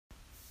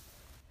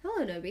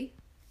Hello, Nobi.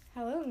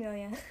 Hello,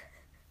 Amelia.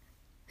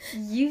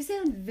 You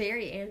sound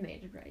very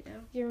animated right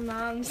now. Your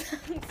mom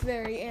sounds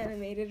very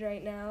animated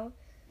right now.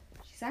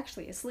 She's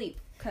actually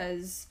asleep,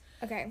 because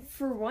Okay.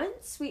 for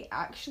once we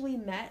actually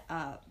met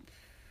up.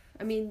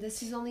 I mean,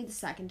 this is only the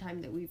second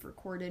time that we've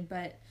recorded,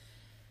 but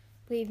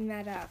We've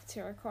met up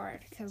to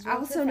record because we're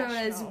also known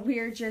as professional.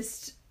 we're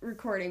just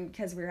recording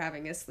because we're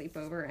having a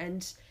sleepover,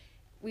 and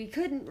we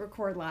couldn't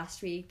record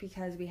last week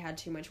because we had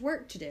too much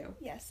work to do.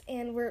 Yes,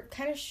 and we're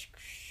kind of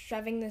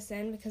shoving this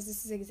in because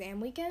this is exam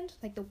weekend,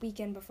 like the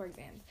weekend before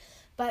exams.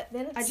 But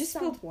then it's I just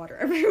spilled water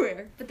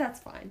everywhere, but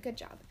that's fine. Good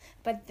job.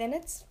 But then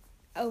it's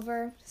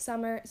over,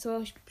 summer, so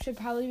we should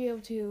probably be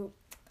able to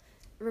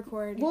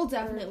record. We'll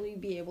definitely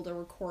be able to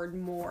record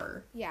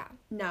more. Yeah.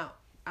 Now,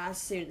 as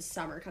soon as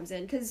summer comes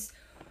in, because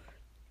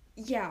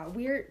yeah,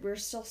 we're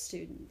still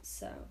students,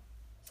 so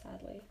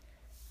sadly.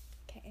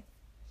 Okay.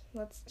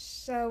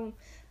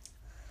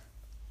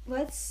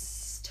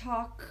 Let's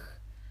talk.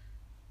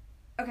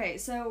 Okay,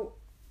 so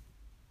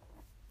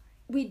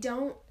we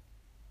don't.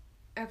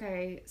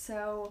 Okay,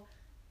 so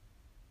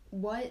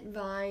what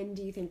Vine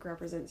do you think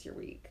represents your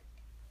week?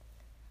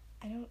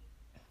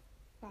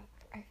 Fuck,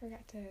 I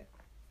forgot to.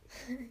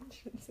 I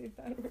shouldn't say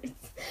bad words.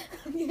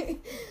 Okay.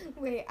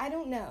 Wait, I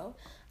don't know.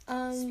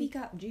 Speak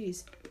up,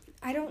 jeez.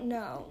 I don't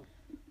know.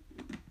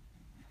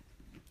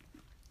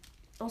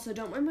 Also,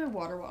 don't mind my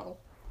water bottle.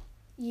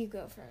 You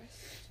go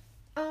first.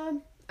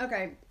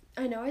 Okay.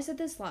 I know I said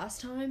this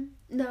last time.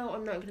 No,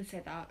 I'm not gonna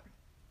say that.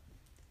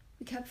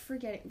 We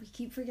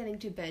keep forgetting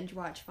to binge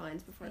watch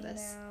Vines before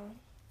this.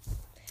 No.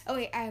 Oh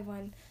wait, I have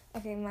one.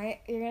 Okay,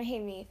 you're gonna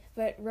hate me,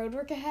 but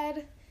Roadwork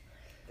Ahead,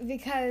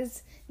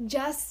 because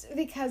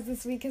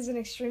this week has been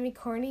extremely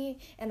corny,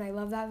 and I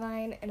love that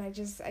Vine, and I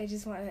just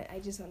want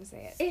to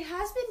say it. It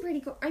has been pretty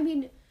cool. I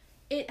mean,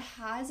 it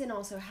has and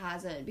also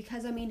hasn't,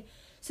 because I mean,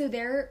 so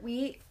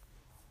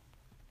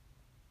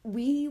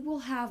we will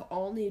have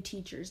all new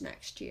teachers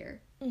next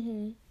year.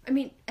 Mhm. I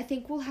mean, I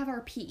think we'll have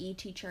our PE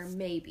teacher,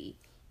 maybe.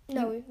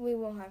 No, we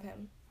won't have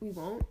him. We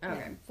won't?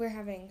 Okay. No, we're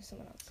having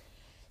someone else.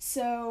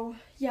 So,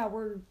 yeah,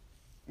 we're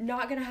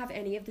not going to have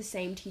any of the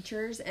same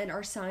teachers, and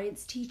our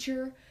science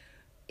teacher,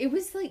 it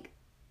was, like,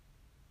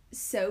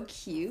 so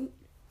cute,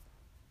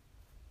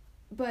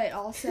 but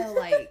also,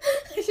 like...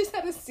 I just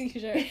had a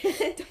seizure.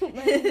 Don't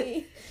mind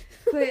me.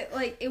 But,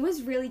 like, it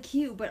was really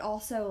cute, but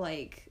also,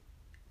 like,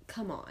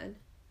 come on.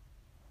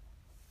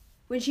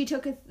 When she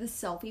took the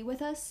selfie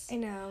with us. I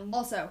know.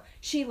 Also,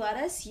 she let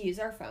us use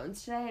our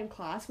phones today in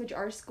class, which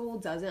our school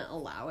doesn't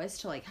allow us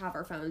to, like, have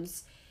our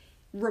phones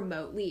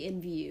remotely in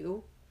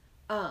view.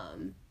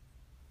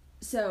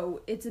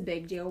 So it's a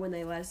big deal when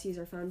they let us use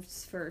our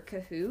phones for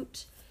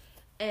Kahoot.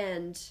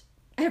 And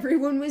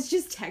everyone was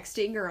just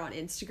texting her on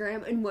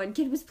Instagram, and one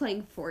kid was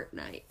playing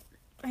Fortnite.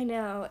 I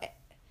know.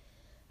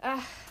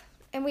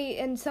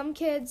 And some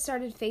kids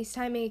started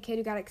FaceTiming a kid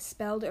who got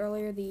expelled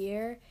earlier the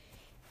year.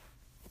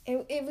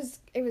 It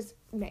was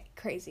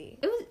crazy.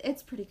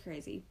 It's pretty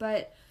crazy,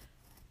 but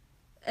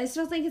I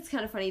still think it's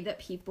kind of funny that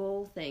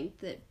people think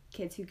that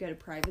kids who go to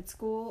private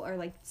school are,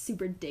 like,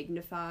 super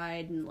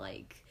dignified and,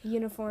 like...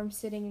 Uniform,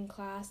 sitting in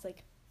class,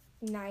 like,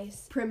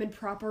 nice. Prim and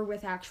proper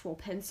with actual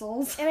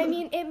pencils. And I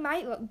mean, it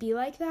might be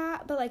like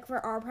that, but, like,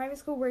 for our private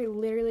school, we're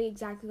literally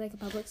exactly like a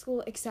public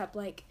school, except,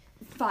 like...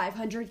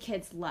 500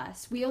 kids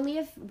less. We only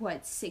have,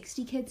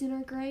 60 kids in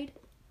our grade?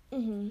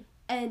 Mm-hmm.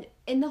 And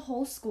in the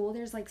whole school,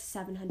 there's, like,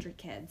 700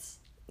 kids.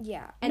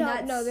 Yeah.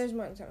 And no, there's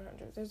more than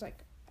 700. There's,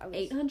 like, at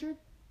least... 800?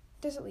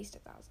 There's at least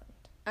 1,000.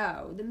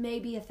 Oh, then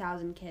maybe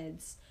 1,000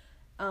 kids.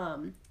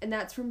 And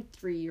that's from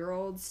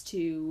 3-year-olds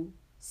to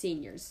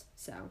seniors,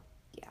 so.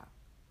 Yeah.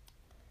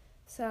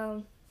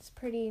 So, it's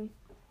pretty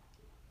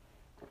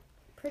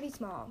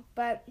small.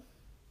 But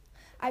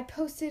I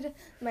posted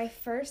my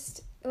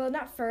first, well,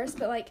 not first,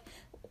 but, like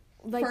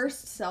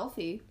first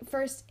selfie.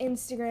 First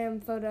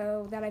Instagram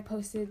photo that I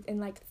posted in,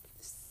 like,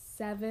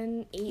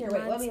 7, 8 Here,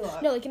 months. wait, let me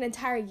look. No, like an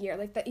entire year,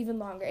 like that, even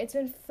longer. It's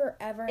been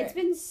forever. It's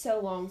been so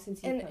long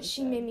since you posted. And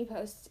she made me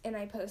post, and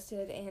I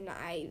posted, and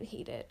I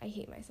hate it. I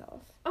hate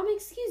myself.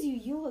 Excuse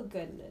you look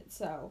good in it,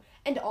 so.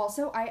 And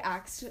also, I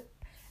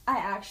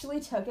actually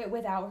took it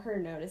without her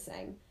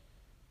noticing.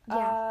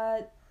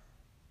 Yeah.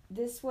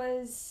 This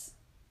was...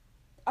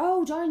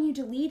 Oh, darn, you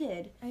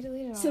deleted. I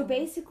deleted all So of them.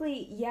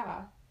 basically,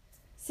 yeah,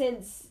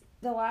 since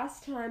the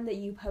last time that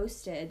you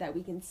posted that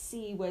we can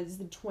see was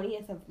the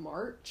 20th of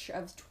March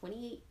of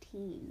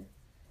 2018.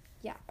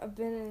 Yeah, I've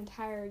been an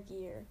entire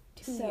year.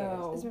 2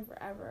 years. It's been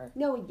forever.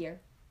 No, a year.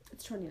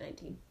 It's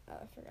 2019. Oh,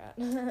 I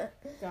forgot.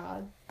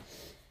 God.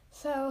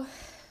 So,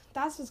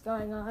 that's what's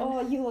going on. Oh,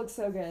 you look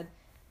so good.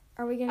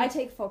 Are we gonna... I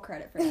take full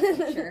credit for that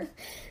picture.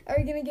 Are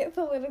we gonna get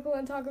political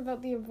and talk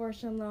about the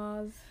abortion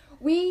laws?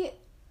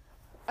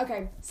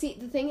 Okay, see,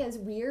 the thing is,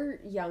 we're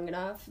young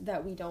enough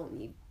that we don't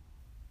need,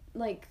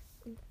 like,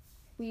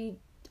 we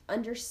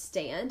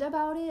understand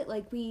about it.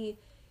 Like, we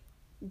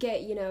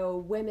get,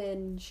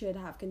 women should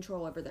have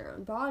control over their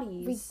own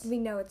bodies. We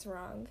know it's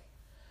wrong.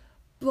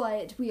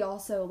 But we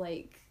also,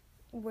 like...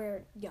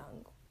 We're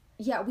young.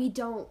 Yeah, we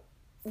don't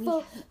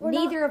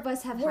neither of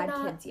us have had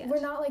kids yet.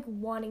 We're not like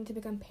wanting to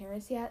become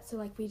parents yet, so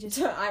like we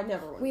just I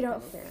never want to we become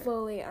don't a parent.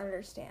 fully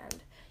understand.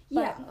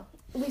 Yeah.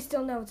 But we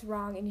still know it's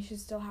wrong, and you should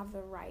still have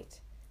the right.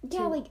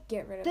 Yeah, to like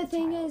get rid of the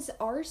thing child. is,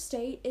 our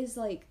state is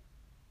like,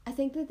 I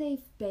think that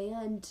they've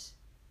banned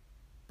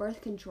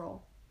birth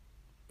control.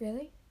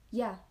 Really?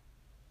 Yeah.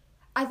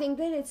 I think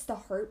that it's the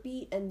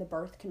heartbeat and the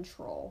birth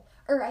control.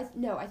 Or, I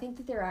think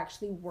that they're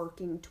actually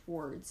working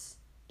towards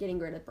getting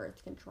rid of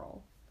birth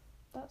control.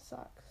 That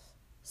sucks.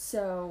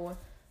 So,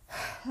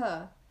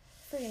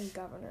 Freaking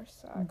governor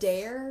sucks.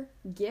 Dare,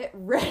 get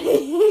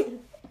ready.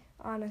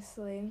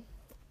 Honestly.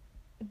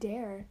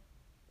 Dare.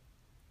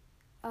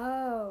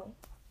 Oh.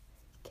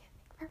 Can't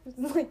make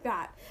references like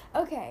that.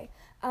 Okay.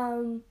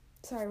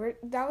 Sorry,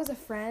 that was a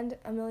friend.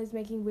 Emily's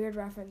making weird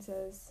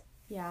references.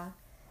 Yeah.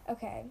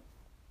 Okay.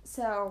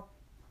 So,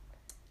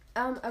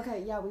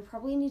 okay, yeah, we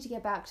probably need to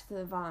get back to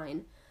the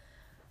Vine.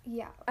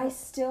 Yeah.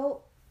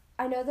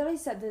 I know that I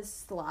said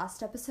this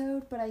last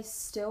episode, but I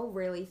still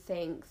really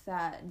think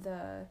that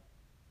the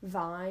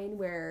Vine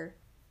where...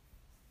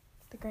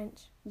 The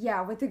Grinch.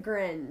 Yeah, with the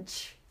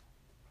Grinch.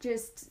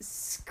 Just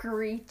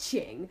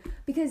screeching.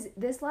 Because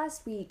this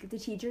last week, the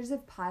teachers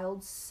have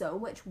piled so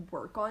much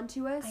work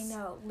onto us. I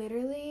know.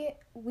 Literally,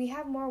 we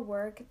have more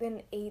work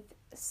than 8th,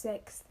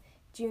 6th,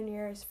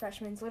 juniors,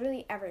 freshmen,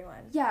 literally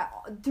everyone. Yeah,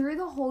 through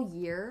the whole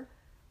year,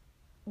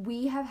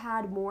 we have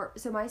had more...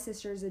 So my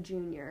sister's a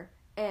junior,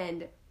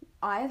 and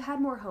I have had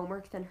more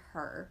homework than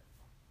her.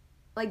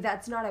 Like,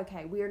 that's not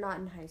okay. We are not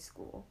in high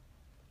school.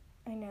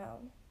 I know.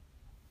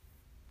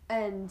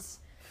 And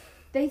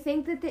they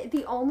think that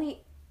the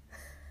only...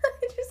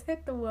 I just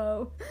hit the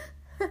whoa.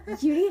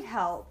 You need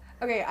help.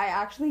 Okay, I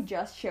actually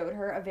just showed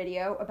her a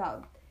video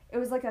about... It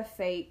was like a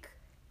fake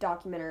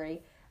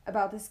documentary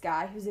about this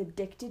guy who's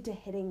addicted to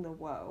hitting the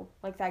whoa.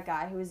 Like that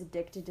guy who is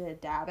addicted to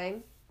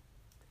dabbing.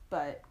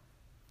 But...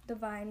 The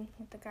Vine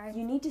with the guy.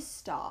 You need to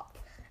stop.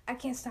 I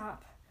can't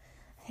stop.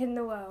 Hitting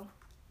the whoa.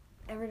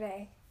 Every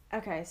day.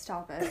 Okay,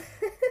 stop it.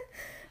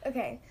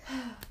 Okay.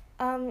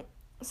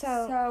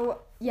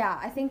 So, yeah,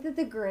 I think that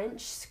the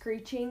Grinch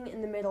screeching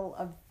in the middle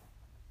of...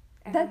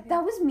 everything.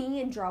 That was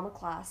me in drama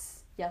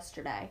class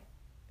yesterday.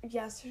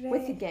 Yesterday.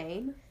 With the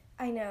game.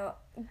 I know.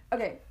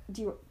 Okay,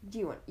 do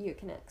you want... You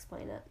can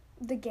explain it.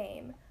 The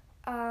game.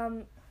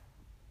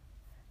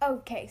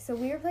 Okay, so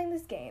we were playing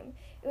this game.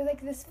 It was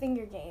like this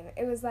finger game.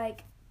 It was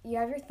like, you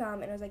have your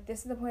thumb, and it was like, this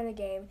is the point of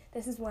the game.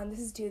 This is 1, this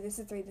is 2, this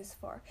is 3, this is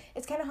 4.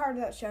 It's kind of hard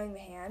without showing the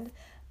hand.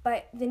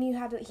 But then he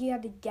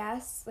had to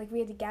guess, like we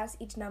had to guess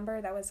each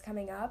number that was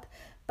coming up.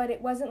 But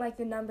it wasn't like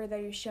the number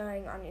that you're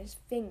showing on his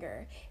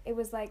finger. It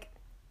was like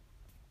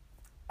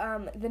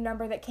the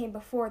number that came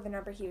before the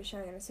number he was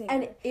showing on his finger.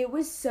 And it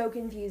was so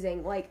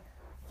confusing. Like,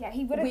 yeah,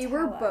 he wouldn't we tell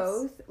were us.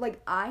 both, like,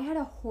 I had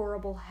a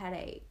horrible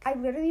headache. I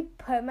literally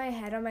put my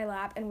head on my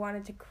lap and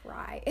wanted to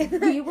cry.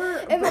 We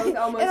were both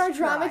almost And our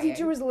drama crying.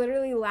 teacher was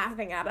literally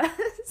laughing at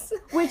us.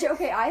 Which,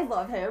 okay, I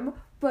love him,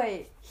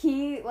 but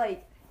he,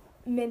 like...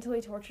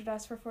 Mentally tortured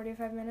us for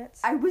 45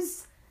 minutes. I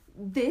was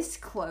this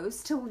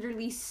close to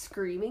literally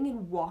screaming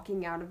and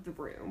walking out of the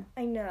room.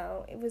 I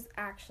know. It was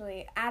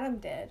actually... Adam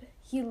did.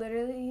 He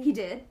literally... He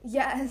did?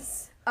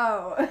 Yes.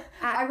 Oh.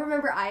 I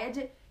remember I had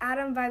to...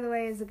 Adam, by the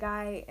way, is a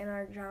guy in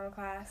our drama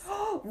class.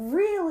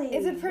 Really?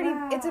 It's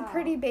a Wow.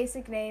 pretty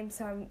basic name,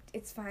 so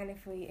it's fine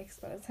if we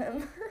expose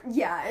him.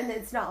 Yeah, and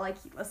it's not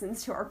like he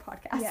listens to our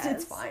podcast. Yes.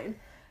 It's fine.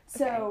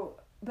 So,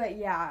 But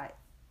yeah.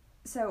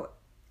 So,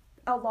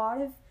 a lot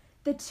of...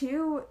 The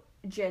 2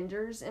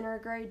 gingers in our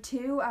grade,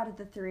 2 out of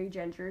the 3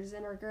 gingers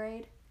in our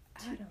grade.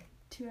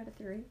 2 out of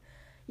 3?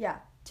 Yeah.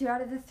 2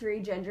 out of the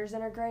 3 gingers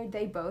in our grade,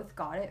 they both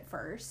got it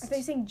first. I thought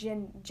you were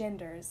saying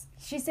genders.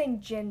 She's saying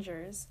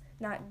gingers,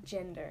 not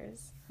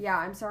genders. Yeah,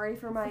 I'm sorry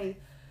for my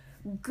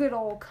good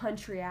old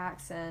country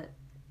accent.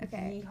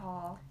 Okay.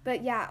 Yeehaw.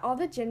 But yeah, all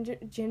the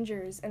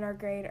gingers in our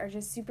grade are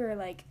just super,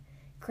 like,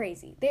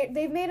 crazy.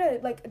 They've made a,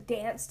 like, a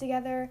dance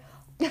together.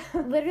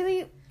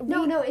 Literally.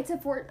 No, it's a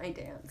Fortnite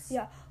dance.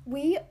 Yeah.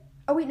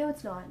 Oh, wait, no,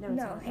 it's not. No, it's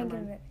No, not. Hank Never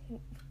and mind.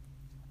 Mitt.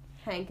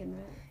 Hank and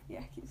Mitt. Yeah,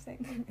 I keep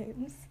saying their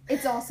names.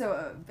 It's also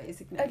a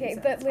basic name. Okay,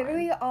 so but it's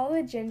literally fine. all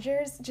the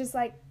gingers just,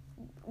 like,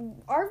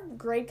 our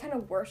grade kind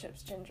of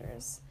worships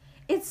gingers.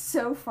 It's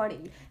so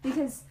funny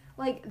because,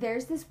 like,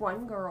 there's this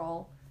one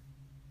girl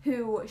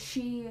who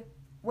she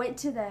went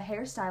to the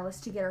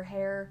hairstylist to get her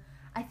hair,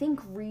 I think,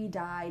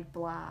 re-dyed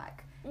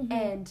black. Mm-hmm.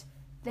 And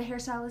the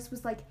hairstylist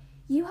was like,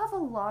 you have a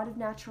lot of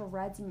natural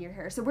reds in your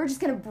hair, so we're just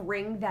going to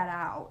bring that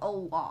out a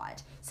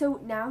lot. So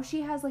now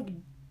she has, like,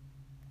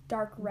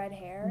 Dark red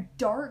hair.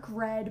 dark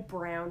red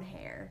brown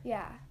hair.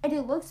 Yeah. And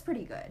it looks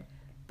pretty good.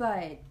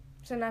 But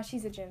So now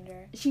she's a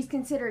ginger. she's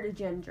considered a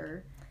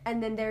ginger.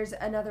 And then there's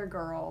another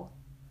girl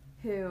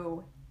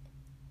who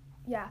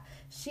Yeah,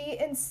 she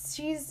has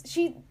She's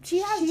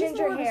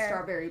ginger more of a hair.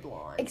 strawberry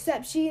blonde.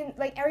 Except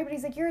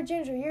everybody's like, you're a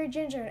ginger,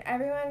 and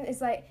everyone is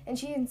like, and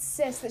she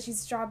insists that she's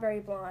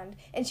strawberry blonde,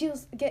 and she'll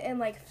get in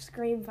like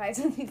scream fights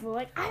with people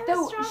like, I'm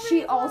a strawberry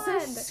she blonde. also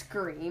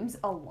screams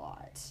a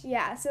lot.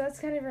 Yeah, so that's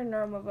kind of her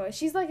normal voice.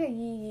 She's like a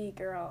yee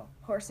girl,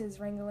 horses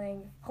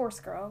wrangling, horse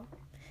girl,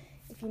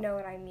 if you know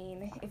what I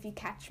mean. If you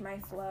catch my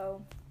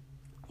flow.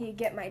 You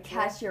get my drift.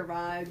 Catch your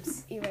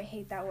vibes. Ew, I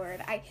hate that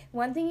word.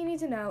 One thing you need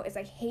to know is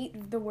I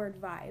hate the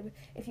word vibe.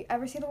 If you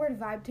ever say the word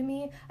vibe to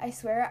me, I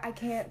swear I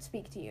can't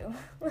speak to you.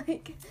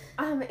 Like,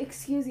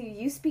 excuse you.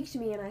 You speak to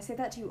me, and I say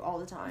that to you all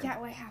the time. yeah,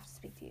 well, I have to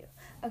speak to you.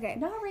 Okay.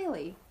 Not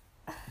really.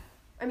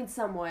 I mean,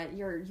 somewhat.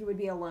 You would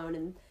be alone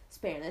in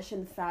Spanish,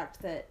 and the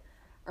fact that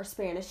our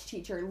Spanish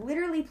teacher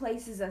literally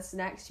places us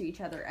next to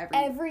each other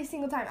every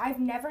single time.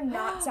 I've never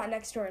not sat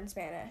next to her in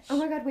Spanish. Oh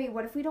my god! Wait,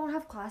 what if we don't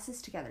have classes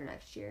together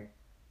next year?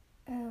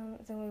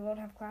 Then we won't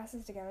have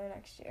classes together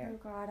next year. Oh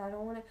god, I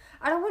don't want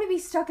to be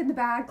stuck in the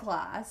bad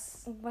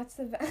class. What's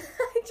the bad?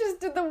 I just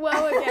did the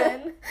whoa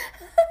again.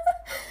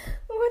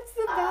 What's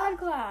the bad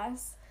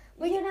class?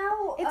 Like,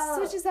 it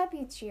switches up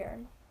each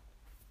year.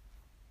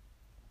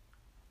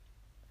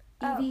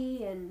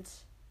 Evie and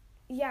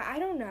yeah, I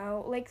don't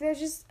know. Like, they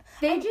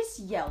just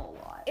yell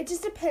a lot. It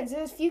just depends.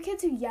 There's a few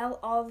kids who yell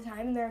all the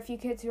time, and there are a few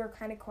kids who are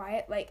kind of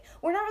quiet. Like,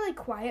 we're not really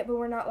quiet, but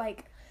we're not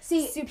like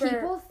super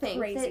people think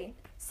crazy.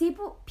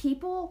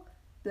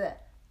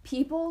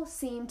 People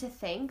seem to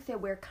think that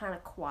we're kind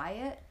of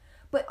quiet,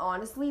 but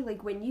honestly,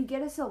 like, when you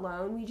get us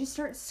alone, we just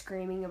start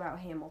screaming about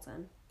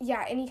Hamilton.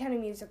 Yeah, any kind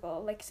of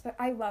musical. Like,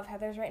 I love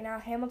Heathers right now.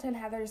 Hamilton,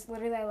 Heathers,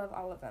 literally, I love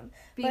all of them.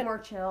 Be More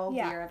Chill,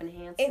 yeah, Dear Evan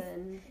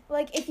Hansen.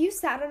 If you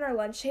sat on our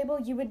lunch table,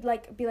 you would,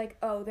 like, be like,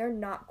 oh, they're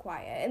not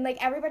quiet. And,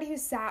 like, everybody who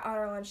sat on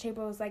our lunch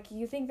table was like,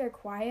 you think they're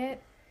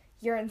quiet?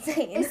 You're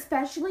insane.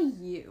 Especially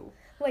you.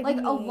 Like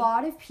me. A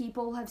lot of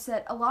people have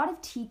said, a lot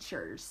of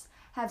teachers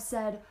have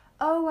said,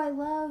 oh, I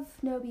love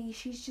Nobi,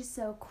 she's just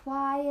so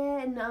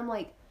quiet. And I'm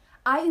like,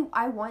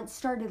 I once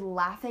started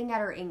laughing at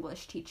her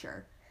English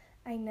teacher.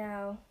 I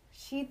know.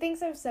 She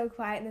thinks I'm so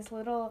quiet, and this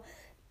little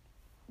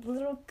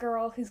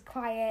girl who's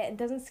quiet and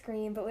doesn't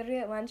scream, but literally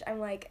at lunch, I'm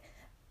like,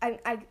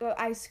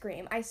 I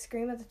scream. I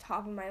scream at the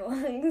top of my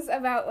lungs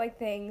about, like,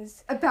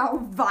 things.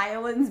 About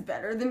violin's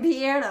better than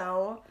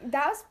piano.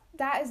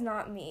 That is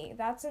not me.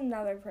 That's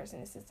another person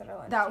who sits at our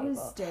lunch table. That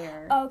was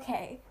Dare.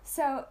 Okay,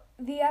 so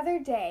the other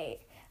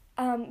day,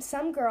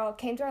 some girl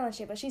came to our lunch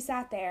table. She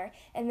sat there,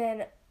 and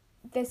then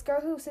this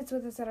girl who sits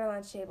with us at our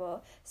lunch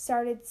table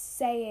started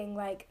saying,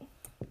 like,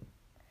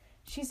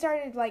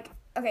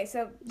 okay,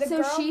 so girl...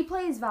 So she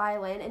plays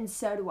violin, and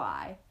so do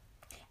I.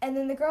 And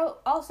then the girl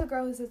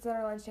who sits at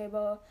our lunch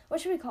table, what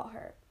should we call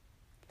her?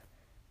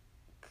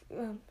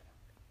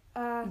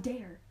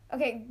 Dare.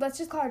 Okay, let's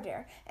just call her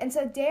Dare. And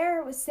so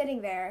Dare was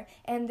sitting there,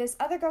 and this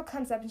other girl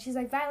comes up, and she's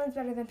like, violin's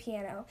better than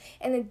piano.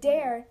 And then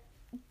Dare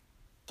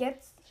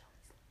gets...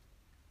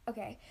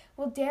 Okay,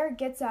 well, Dare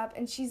gets up,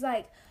 and she's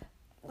like...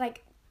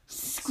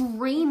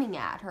 Screaming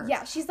at her.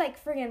 Yeah, she's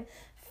like friggin'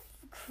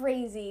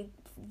 crazy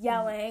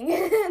yelling.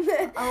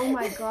 Oh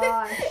my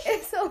gosh.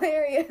 It's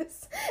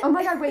hilarious. Oh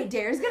my god, wait,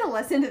 Dare's gonna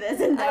listen to this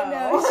and know. I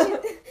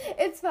know.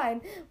 It's fine.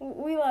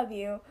 We love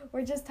you.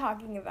 We're just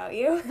talking about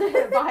you.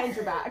 Behind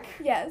your back.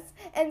 Yes.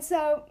 And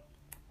so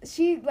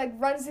she, like,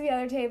 runs to the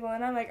other table,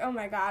 and I'm like, oh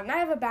my god. And I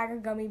have a bag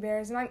of gummy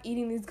bears, and I'm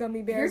eating these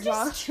gummy bears. You're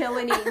just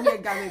chilling eating your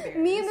gummy bears.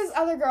 Me and this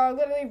other girl are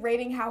literally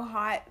rating how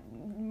hot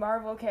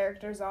Marvel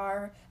characters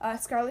are.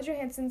 Scarlett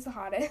Johansson's the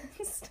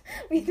hottest.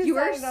 We decided you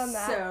are on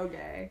that. So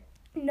gay.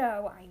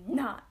 No, I'm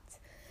not.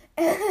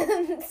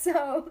 And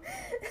so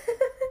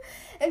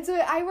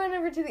I run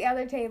over to the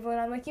other table, and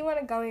I'm like, you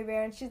want a gummy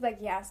bear? And she's like,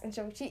 yes. And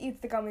she eats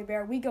the gummy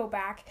bear. We go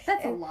back.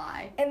 That's a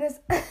lie. And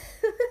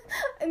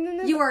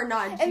then you are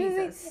not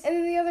Jesus. And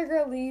then the other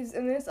girl leaves,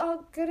 and then it's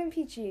all good and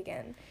peachy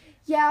again.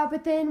 Yeah,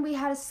 but then we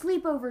had a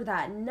sleepover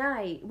that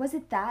night. Was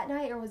it that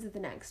night, or was it the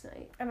next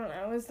night? I don't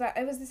know.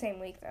 It was the same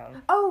week, though.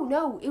 Oh,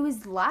 no. It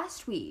was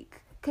last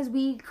week. Because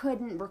we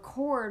couldn't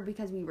record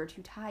because we were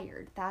too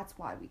tired. That's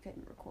why we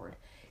couldn't record.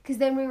 Because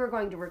then we were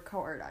going to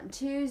record on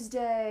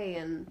Tuesday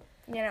and...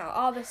 You know,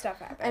 all the stuff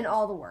happened. And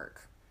all the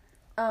work.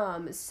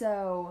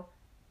 So...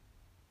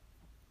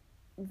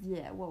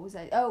 Yeah, what was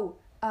I... Oh,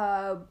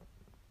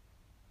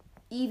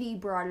 Evie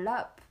brought it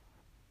up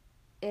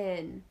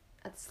at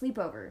the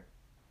sleepover.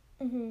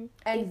 Mm-hmm.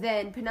 And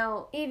then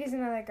Penelope... Evie's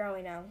another girl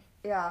we know.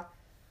 Yeah.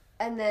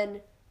 And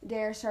then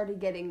Dare started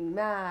getting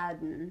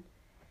mad and...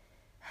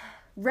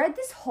 read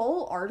this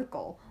whole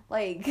article.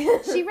 Like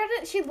she read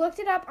it, she looked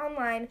it up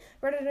online,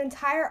 read an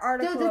entire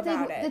article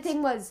about it. The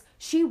thing was,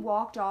 she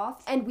walked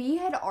off, and we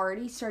had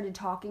already started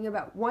talking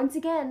about, once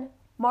again,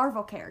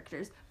 Marvel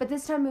characters. But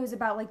this time it was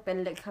about, like,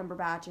 Benedict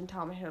Cumberbatch and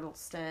Tom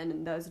Hiddleston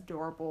and those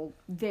adorable,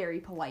 very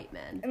polite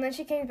men. And then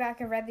she came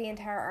back and read the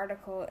entire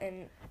article,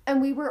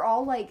 and we were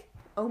all like,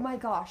 oh my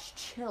gosh,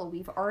 chill,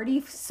 we've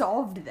already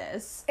solved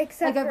this.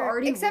 Except for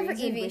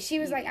Evie. She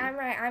was Evie. Like, I'm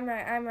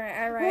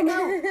right. Well,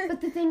 no,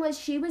 but the thing was,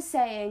 she was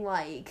saying,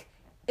 like,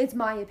 it's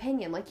my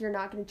opinion. Like, you're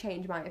not going to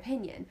change my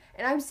opinion.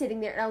 And I'm sitting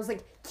there, and I was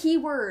like,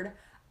 keyword,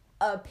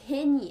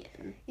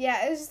 opinion.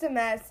 Yeah, it was just a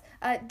mess.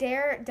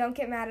 Dare, don't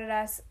get mad at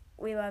us.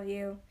 We love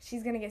you.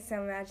 She's going to get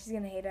so mad. She's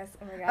going to hate us.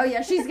 Oh, my God. Oh,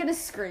 yeah, she's going to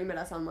scream at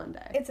us on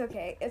Monday. It's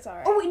okay. It's all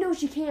right. Oh, wait, no,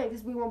 she can't,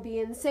 because we won't be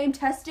in the same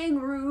testing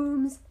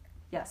rooms.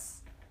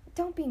 Yes.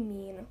 Don't be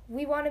mean.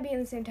 We want to be in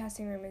the same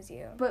testing room as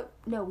you. But,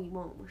 no, we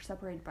won't. We're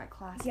separated by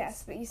classes.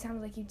 Yes, but you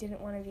sounded like you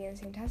didn't want to be in the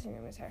same testing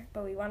room as her.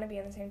 But we want to be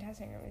in the same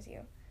testing room as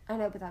you. I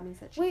know, but that means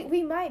that she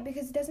We might,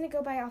 because doesn't it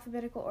go by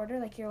alphabetical order,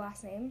 like your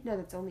last name? No,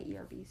 that's only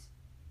ERBs.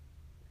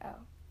 Oh.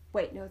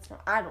 Wait, no, it's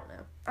not. I don't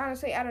know.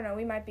 Honestly, I don't know.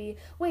 We might be.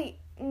 Wait,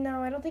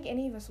 no, I don't think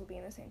any of us will be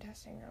in the same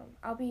testing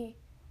room.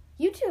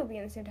 You two will be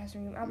in the same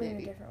testing room. I'll be in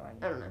a different one.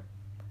 I don't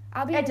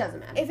know. It doesn't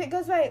matter. If it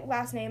goes by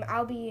last name,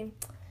 I'll be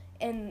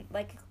in,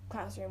 like, a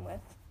classroom with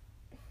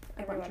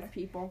A bunch of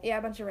people. Yeah,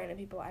 a bunch of random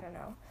people. I don't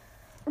know.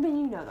 I mean,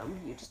 you know them.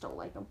 You just don't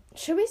like them.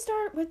 Should we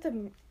start with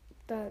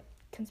the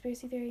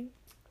conspiracy theory?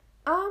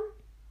 Yeah,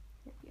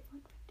 we have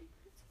like 15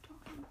 minutes of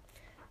talking.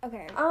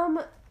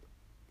 Okay.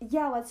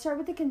 Yeah, let's start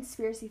with the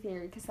conspiracy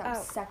theory, because that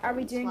was second. Are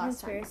we doing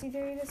last conspiracy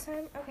theory this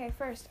time? Okay,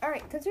 first. All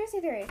right, conspiracy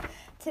theory.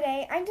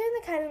 Today, I'm doing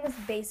the kind of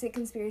most basic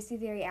conspiracy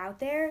theory out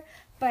there,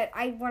 but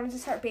I wanted to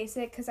start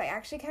basic because I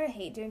actually kind of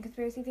hate doing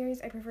conspiracy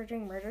theories. I prefer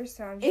doing murders,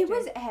 so I'm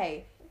just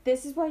Hey,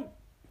 this is why,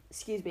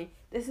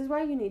 this is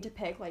why you need to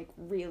pick, like,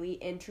 really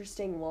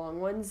interesting long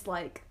ones,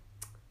 like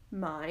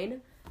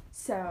mine.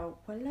 So,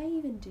 what did I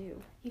even do?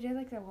 You did,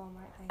 like, the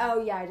Walmart thing.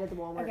 Oh, yeah, I did the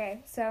Walmart.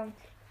 Okay, so,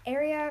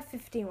 Area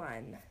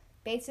 51.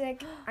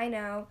 Basic, I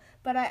know,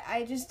 but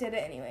I just did it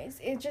anyways.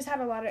 It just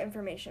had a lot of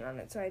information on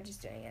it, so I'm just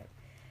doing it.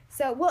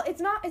 So, well, it's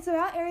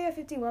about Area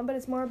 51, but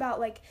it's more about,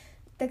 like,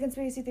 the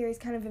conspiracy theories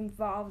kind of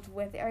involved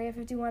with Area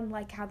 51,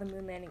 like how the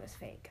moon landing was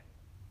fake.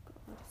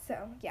 So,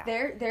 yeah.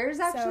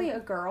 There's actually a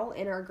girl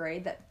in our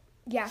grade that...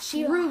 Yeah,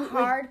 she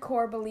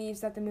hardcore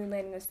believes that the moon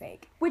landing was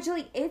fake. Which,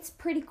 like, it's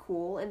pretty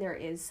cool, and there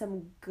is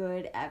some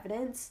good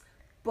evidence,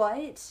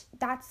 but...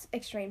 That's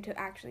extreme to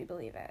actually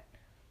believe it.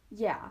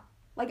 Yeah.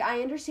 Like,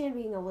 I understand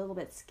being a little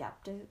bit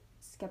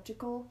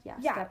skeptical. Yeah,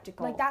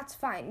 skeptical. Like, that's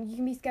fine. You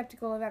can be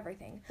skeptical of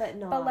everything. But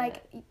no. But,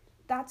 like,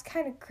 that's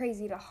kind of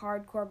crazy to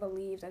hardcore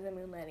believe that the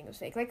moon landing was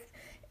fake. Like,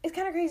 it's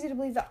kind of crazy to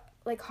believe that,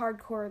 like,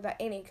 hardcore that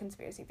any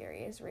conspiracy theory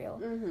is real.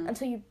 Mm-hmm.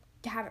 Until you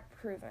have it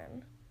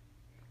proven.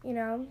 You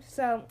know?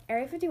 So,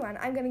 Area 51,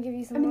 I'm going to give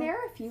you some there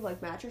are a few,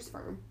 like, Mattress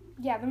Firm.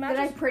 Yeah, the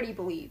Mattress... That I pretty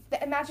believe.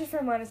 The Mattress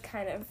Firm one is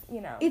kind of, you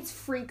know... It's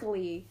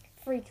freakily...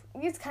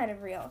 It's kind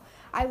of real.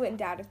 I wouldn't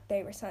doubt if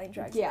they were selling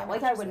drugs. Yeah,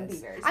 like, I wouldn't be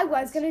very surprised.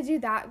 I was going to do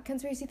that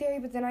conspiracy theory,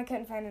 but then I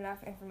couldn't find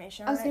enough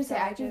information on it. I was going to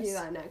say, I can do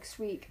that next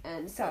week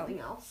and something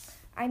else.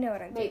 I know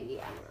what I'm doing.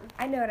 Maybe, I don't know.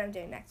 I know what I'm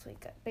doing next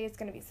week, but it's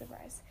going to be a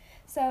surprise.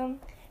 So,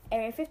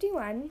 Area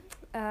 51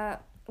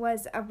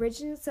 was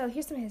originally... So,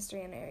 here's some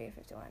history on Area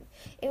 51.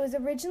 It was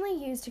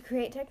originally used to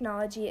create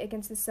technology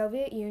against the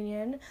Soviet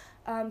Union.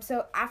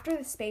 So, after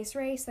the space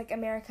race, like,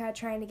 America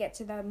trying to get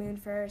to the moon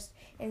first,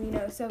 and, you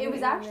know, Soviet Union... It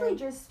was actually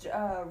just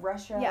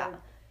Russia... Yeah,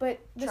 but...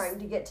 trying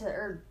to get to...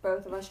 Or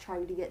both of us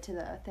trying to get to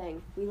the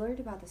thing. We learned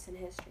about this in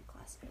history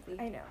class, maybe.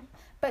 I know.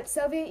 But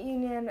Soviet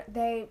Union,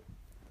 they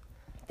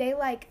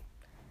like,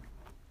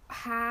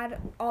 had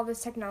all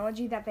this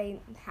technology that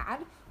they had...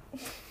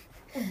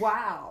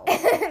 Wow.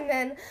 And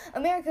then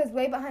America's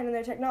way behind in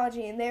their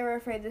technology, and they were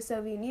afraid the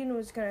Soviet Union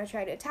was going to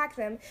try to attack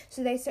them,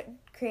 so they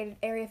created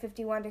Area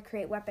 51 to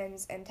create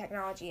weapons and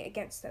technology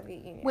against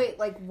Soviet Union. Wait,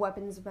 like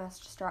weapons of mass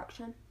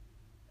destruction?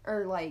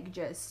 Or like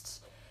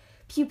just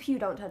pew pew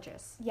don't touch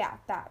us? Yeah,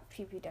 that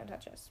pew pew don't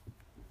touch us.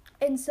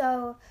 And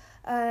so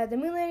the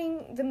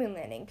moon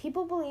landing.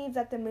 People believe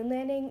that the moon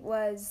landing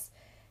was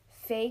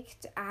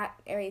faked at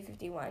Area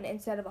 51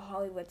 instead of a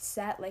Hollywood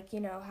set, like, you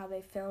know, how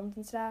they filmed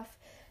and stuff.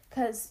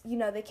 Because, you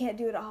know, they can't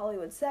do it at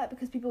Hollywood set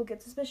because people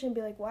get suspicious and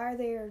be like, why are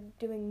they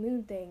doing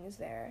moon things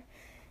there?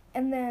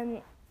 And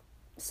then,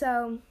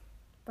 so,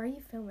 why are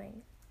you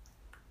filming?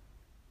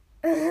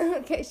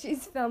 Okay,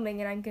 she's filming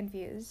and I'm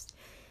confused.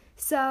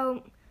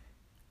 So,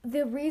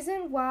 the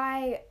reason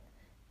why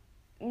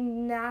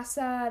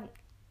NASA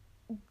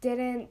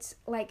didn't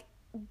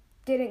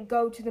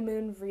go to the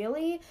moon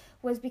really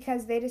was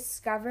because they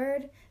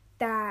discovered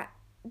that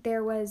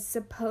there was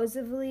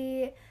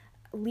supposedly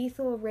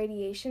lethal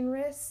radiation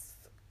risks,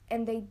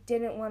 and they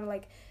didn't want to,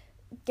 like,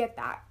 get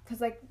that, because,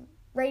 like,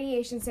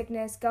 radiation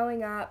sickness,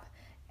 going up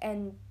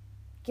and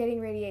getting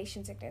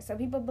radiation sickness. So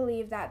people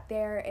believe that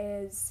there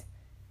is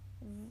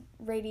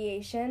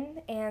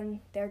radiation, and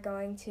they're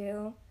going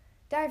to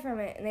die from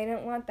it, and they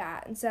don't want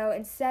that. And so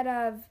instead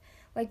of,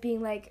 like,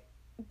 being, like,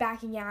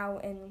 backing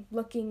out and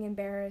looking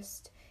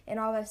embarrassed and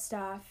all this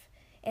stuff,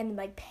 and,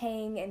 like,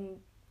 paying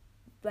and,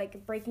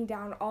 like, breaking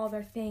down all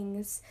their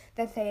things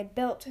that they had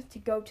built to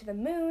go to the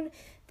moon,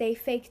 they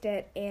faked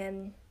it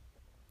and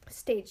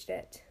staged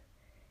it.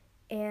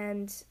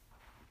 And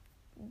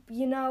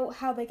you know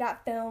how they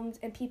got filmed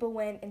and people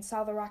went and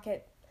saw the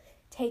rocket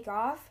take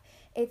off?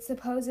 It's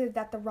supposed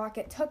that the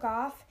rocket took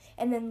off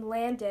and then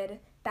landed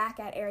back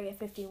at Area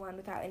 51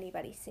 without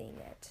anybody seeing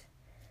it.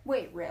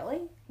 Wait,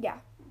 really? Yeah.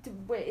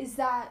 Wait, is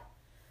that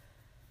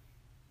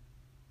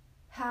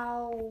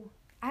how?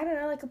 I don't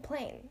know, like a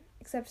plane,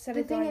 except instead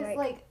The of thing going is,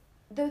 like,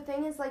 the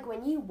thing is, like,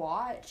 when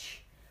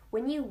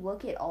you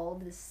look at all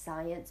of the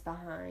science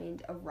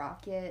behind a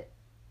rocket,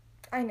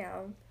 I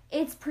know.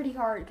 it's pretty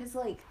hard because,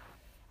 like,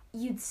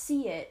 you'd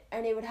see it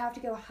and it would have to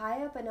go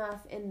high up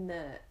enough in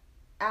the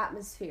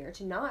atmosphere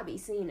to not be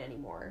seen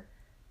anymore.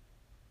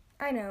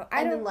 I know.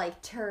 Then,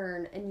 like,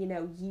 turn and,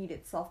 yeet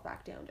itself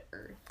back down to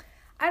Earth.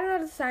 I don't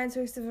know the science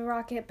works of a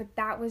rocket, but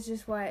that was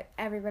just what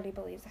everybody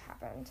believes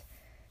happened.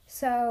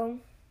 So,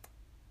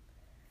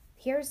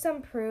 here's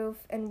some proof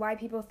and why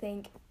people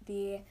think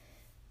the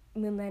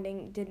moon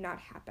landing did not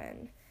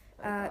happen.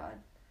 Oh, God.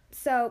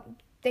 So,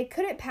 they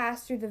couldn't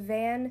pass through the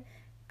Van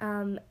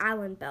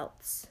Allen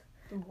belts.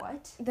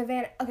 What?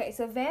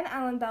 So Van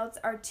Allen belts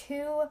are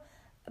two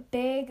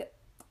big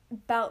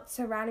belts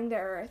surrounding the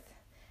Earth,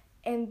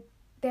 and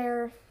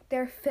they're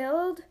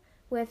filled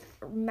with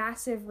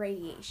massive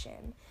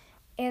radiation.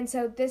 And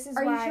so this is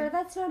why... Are you why... sure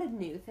that's not a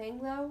new thing,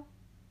 though?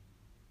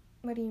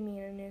 What do you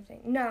mean a new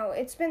thing? No,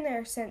 it's been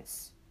there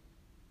since,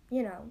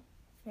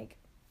 like...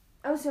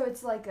 Oh, so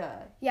it's like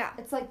a... Yeah.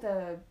 It's like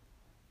the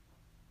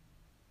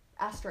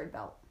asteroid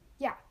belt.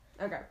 Yeah.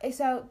 Okay.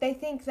 So they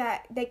think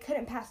that they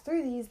couldn't pass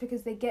through these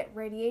because they get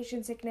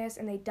radiation sickness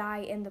and they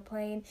die in the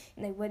plane,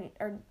 and they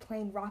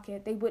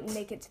wouldn't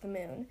make it to the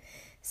moon.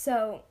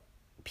 So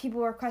people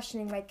were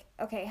questioning, like,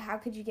 okay, how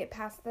could you get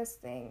past this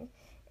thing?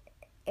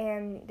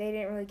 And they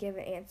didn't really give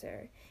an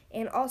answer.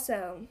 And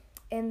also,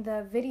 in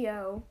the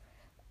video,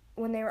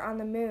 when they were on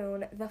the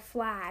moon, the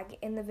flag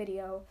in the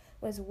video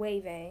was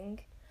waving.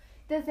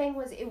 The thing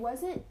was, it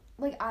wasn't,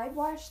 like, I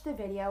watched the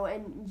video,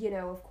 and,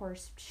 of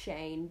course,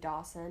 Shane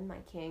Dawson, my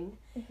king,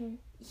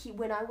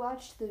 when I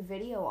watched the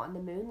video on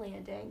the moon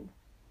landing,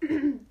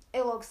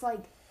 it looks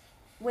like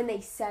when they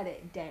set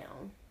it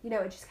down, it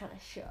just kind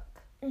of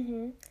shook.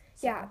 Mm-hmm.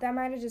 So. Yeah, that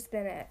might have just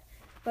been it.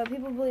 But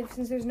people believe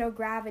since there's no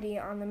gravity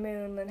on the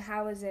moon, then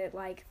how is it,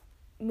 like,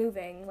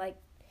 moving? Like,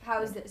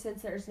 how is it,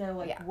 since there's no,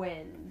 like,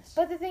 wind?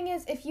 But the thing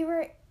is, if you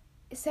were,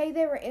 say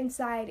they were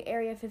inside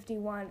Area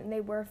 51 and they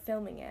were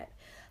filming it,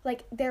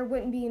 like, there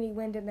wouldn't be any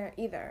wind in there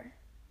either.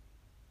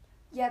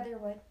 Yeah, there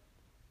would.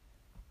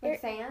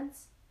 Like,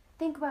 fans?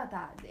 Think about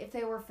that. If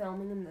they were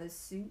filming in those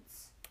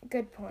suits.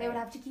 Good point. They would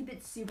have to keep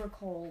it super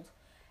cold.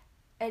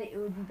 And it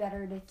would be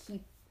better to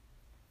keep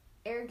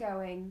air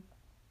going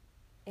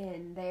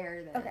in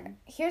there than... Okay,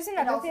 here's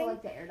another thing.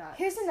 Like the air ducts.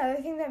 Here's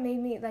another thing that made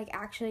me, like,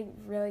 actually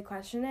really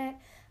question it.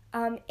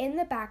 In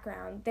the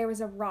background, there was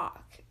a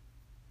rock.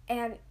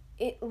 And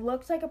it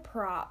looked like a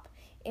prop.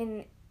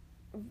 And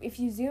if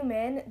you zoom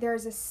in,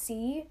 there's a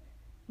C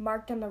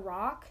marked on the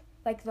rock,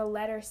 like the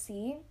letter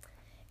C.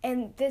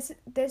 And this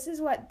is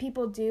what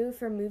people do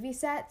for movie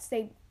sets.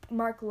 They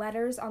mark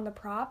letters on the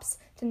props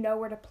to know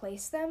where to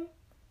place them.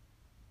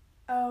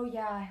 Oh,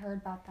 yeah, I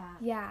heard about that.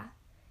 Yeah.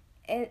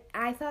 And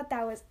I thought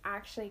that was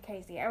actually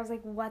crazy. I was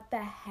like, what the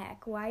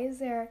heck? Why is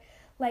there,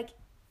 like,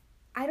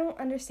 I don't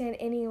understand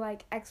any,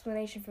 like,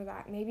 explanation for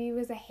that. Maybe it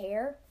was a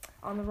hair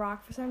on the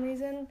rock for some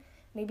reason.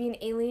 Maybe an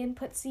alien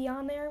put C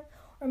on there.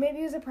 Or maybe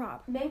it was a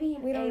prop. Maybe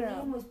an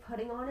alien was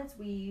putting on its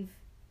weave.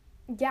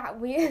 Yeah,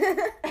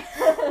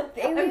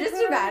 I'm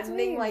just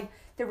imagining, like,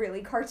 the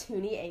really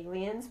cartoony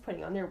aliens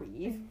putting on their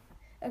weave.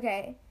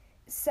 Okay.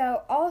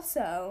 So,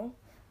 also,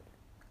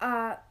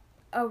 a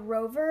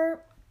rover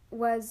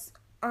was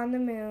on the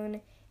moon,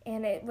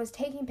 and it was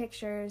taking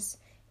pictures,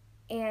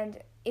 and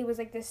it was,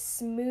 like, this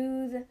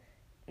smooth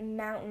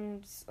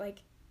mountains,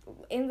 like,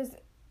 it was...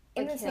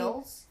 Like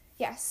hills?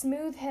 Yeah,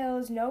 smooth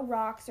hills, no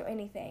rocks or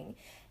anything.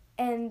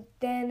 And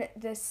then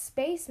the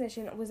space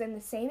mission was in the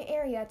same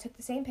area, took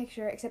the same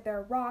picture, except there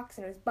were rocks,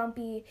 and it was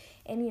bumpy,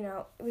 and,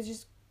 it was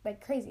just,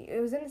 like, crazy.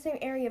 It was in the same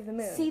area of the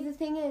moon. See, the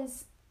thing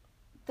is,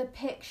 the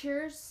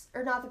pictures,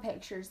 or not the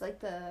pictures, like,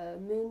 the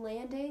moon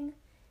landing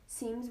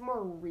seems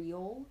more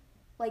real.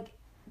 Like,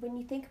 when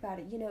you think about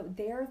it,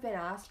 there have been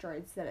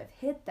asteroids that have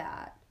hit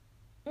that.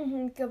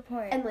 Mm-hmm, good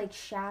point. And, like,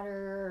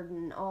 shattered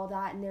and all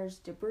that, and there's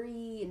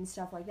debris and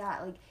stuff like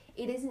that. Like,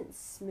 it isn't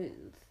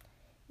smooth.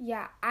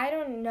 Yeah, I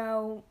don't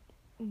know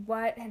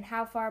what and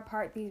how far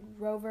apart the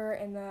rover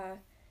and the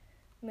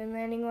moon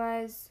landing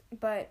was,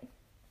 but...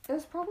 It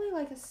was probably,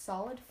 like, a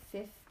solid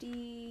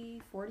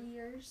 40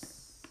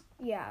 years.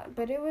 Yeah,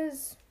 but it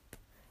was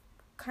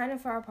kind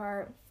of far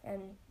apart,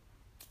 and,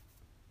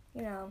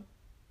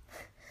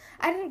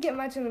 I didn't get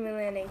much on the moon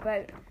landing,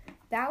 but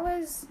that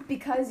was...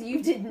 Because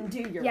you didn't do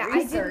your research. Yeah,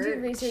 I didn't do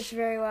research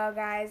very well,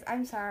 guys.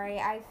 I'm sorry.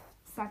 I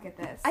suck at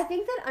this. I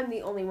think that I'm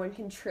the only one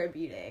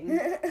contributing.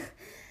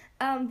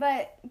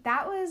 But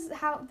that was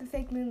how the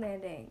fake moon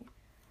landing.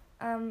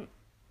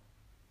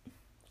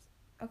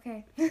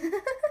 Okay.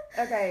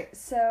 Okay,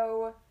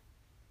 so...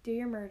 Do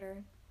your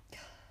murder.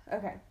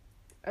 Okay.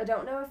 I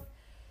don't know if...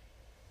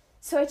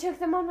 So I took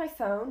them on my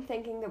phone,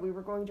 thinking that we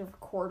were going to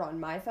record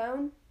on my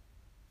phone.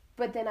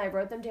 But then I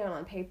wrote them down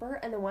on paper,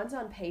 and the ones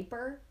on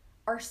paper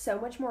are so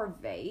much more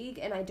vague,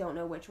 and I don't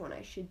know which one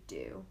I should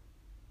do.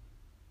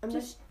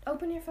 Just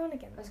open your phone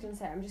again. I was gonna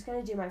say, I'm just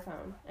gonna do my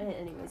phone. And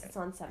anyways, it's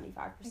on 75%.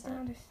 I don't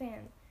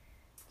understand.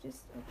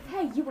 Just open.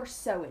 Hey, you are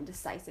so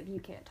indecisive. You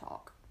can't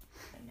talk.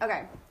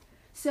 Okay.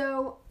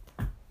 So,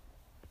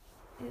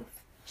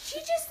 Oof. she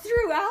just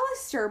threw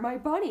Alistair, my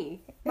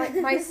bunny.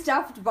 My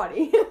stuffed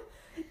bunny.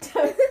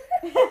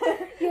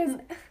 Yes.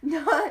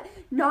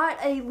 Not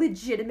a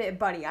legitimate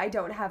bunny. I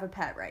don't have a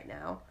pet right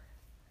now.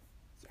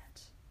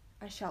 Yet.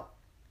 I shall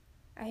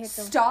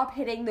stop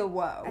hitting the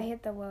whoa. I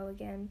hit the whoa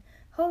again.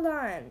 Hold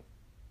on.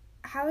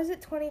 How is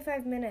it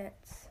 25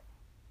 minutes?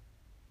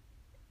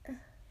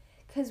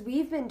 Because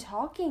we've been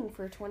talking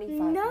for 25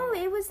 minutes. No,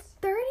 it was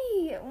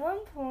 30 at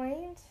one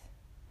point.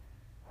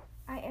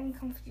 I am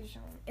confused.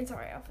 It's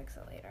alright, I'll fix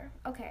it later.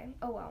 Okay,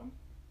 oh well.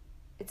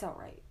 It's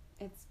alright.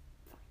 It's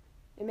fine.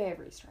 It may have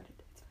restarted.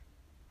 It's fine.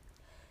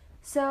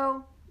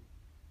 So,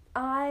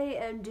 I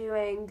am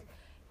doing...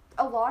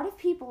 A lot of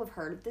people have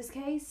heard of this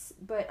case,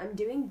 but I'm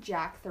doing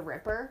Jack the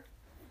Ripper.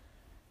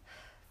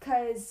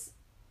 Because,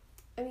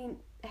 I mean,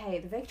 hey,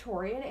 the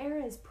Victorian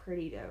era is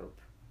pretty dope.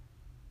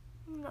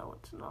 No,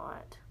 it's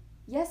not.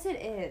 Yes, it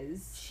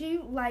is. She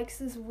likes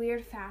this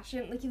weird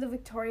fashion, like the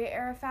Victoria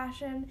era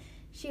fashion.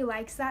 She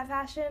likes that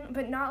fashion,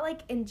 but not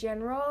like in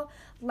general,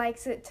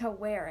 likes it to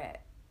wear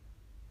it.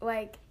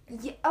 Like,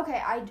 yeah,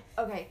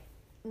 okay,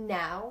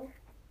 now,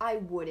 I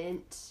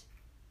wouldn't.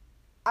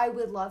 I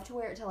would love to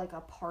wear it to, like, a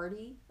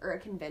party or a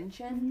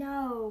convention.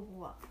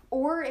 no.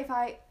 Or if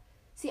I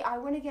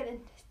want to get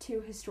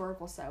into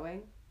historical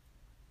sewing.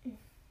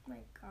 My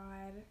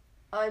God.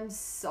 I'm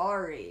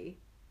sorry.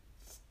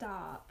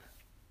 Stop.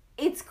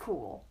 It's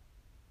cool.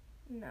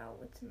 No,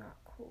 it's not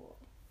cool.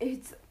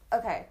 It's,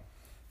 okay.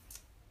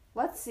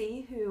 Let's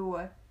see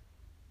who,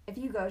 if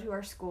you go to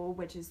our school,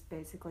 which is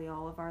basically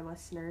all of our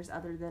listeners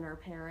other than our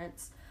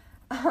parents,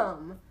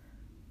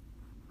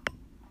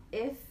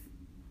 if,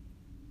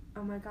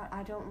 oh my God,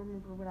 I don't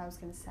remember what I was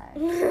going to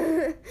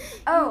say.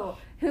 Oh,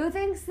 who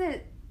thinks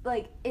that,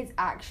 like, it's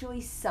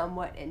actually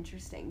somewhat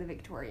interesting, the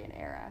Victorian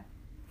era?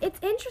 It's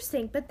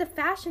interesting, but the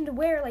fashion to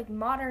wear, like,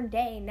 modern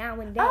day,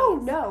 nowadays. Oh,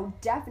 no,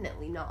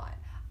 definitely not.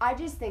 I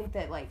just think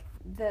that, like,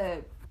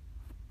 the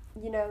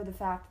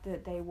fact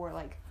that they wore,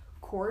 like,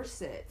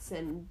 corsets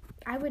and...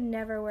 I would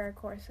never wear a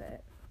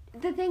corset.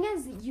 The thing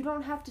is, you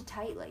don't have to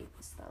tight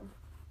lace them.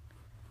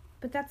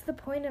 But that's the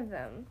point of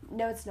them.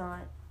 No, it's not.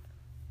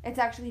 It's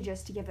actually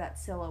just to give that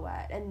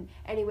silhouette. And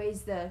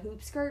anyways, the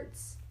hoop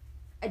skirts,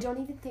 I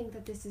don't even think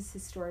that this is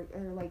historic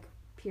or, like,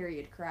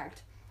 period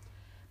correct.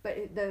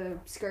 But the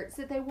skirts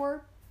that they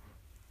wore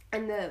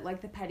and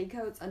the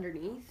petticoats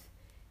underneath,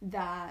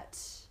 that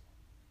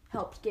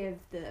helped give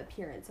the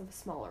appearance of a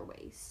smaller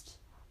waist.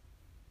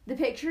 The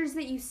pictures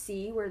that you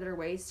see where their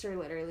waists are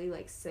literally,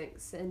 like,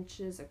 6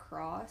 inches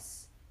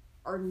across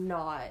are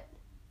not,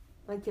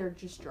 like, they're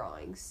just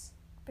drawings.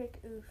 Big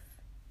oof.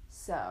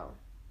 So.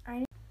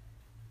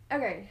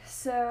 Okay,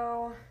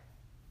 so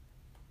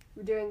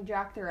we're doing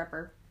Jack the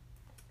Ripper.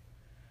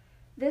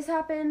 This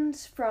happened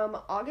from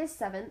August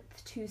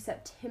 7th to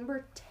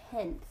September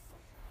 10th,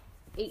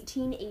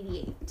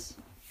 1888.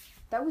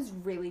 That was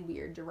really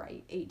weird to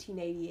write,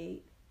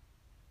 1888.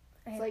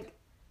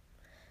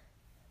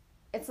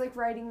 It's like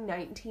writing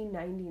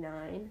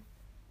 1999.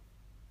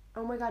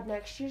 Oh my God,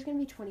 next year's gonna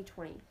be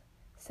 2020.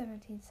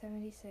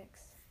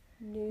 1776.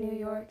 New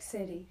York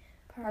City.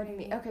 Pardon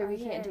me. Okay, we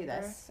can't do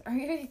this. Are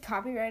you gonna get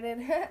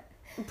copyrighted?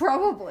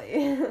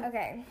 Probably.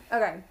 Okay.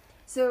 Okay.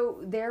 So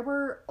there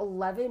were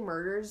 11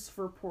 murders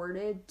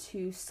reported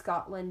to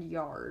Scotland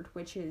Yard,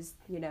 which is,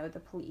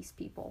 the police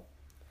people.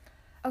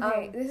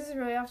 Okay, this is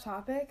really off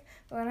topic,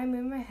 but when I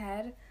move my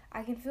head,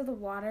 I can feel the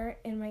water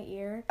in my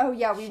ear. Oh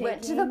yeah, we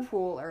went to the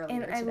pool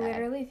earlier and today. I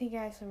literally think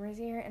I have swimmer's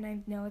ear, and I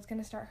know it's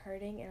gonna start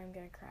hurting, and I'm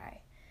gonna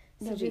cry.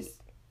 So no,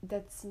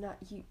 that's not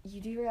you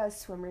do realize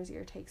swimmer's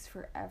ear takes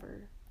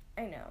forever.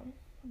 I know,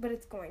 but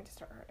it's going to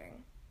start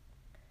hurting.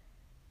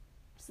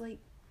 It's like,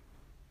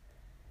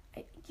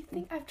 you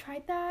think I've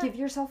tried that? give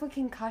yourself a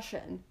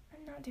concussion.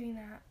 I'm not doing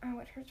that. Oh,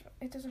 it hurts.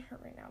 It doesn't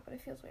hurt right now, but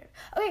it feels weird.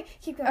 Okay,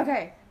 keep going.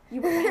 Okay,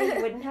 you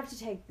wouldn't have to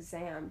take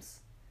exams.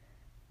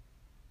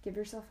 Give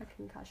yourself a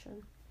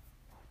concussion.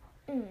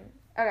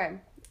 Okay,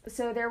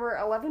 so there were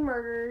 11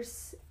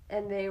 murders,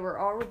 and they were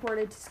all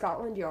reported to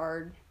Scotland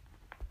Yard.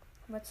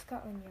 What's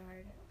Scotland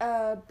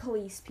Yard?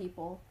 Police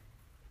people.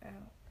 Oh.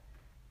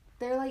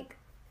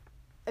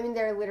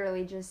 They're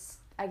literally just,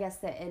 I guess,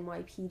 the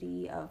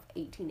NYPD of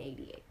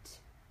 1888.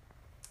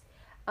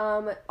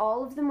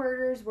 All of the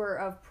murders were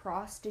of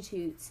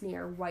prostitutes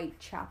near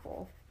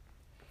Whitechapel.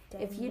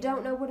 Dang. If you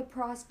don't know what a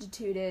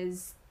prostitute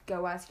is,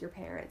 go ask your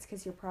parents,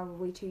 because you're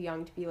probably too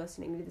young to be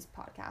listening to this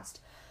podcast.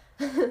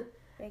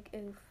 Big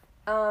oof.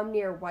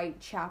 Near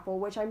Whitechapel,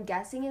 which I'm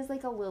guessing is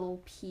like a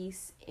little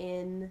piece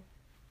in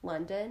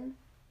London.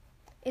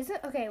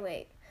 Isn't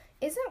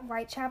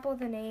Whitechapel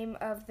the name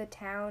of the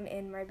town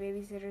in My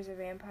Babysitter's a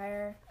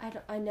Vampire?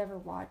 I never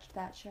watched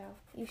that show.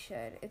 You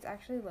should. It's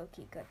actually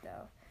low-key good,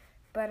 though.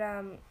 But,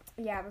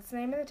 yeah, that's the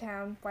name of the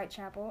town,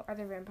 Whitechapel. Are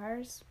there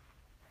vampires?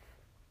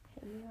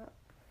 Hit me up.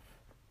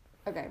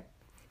 Okay.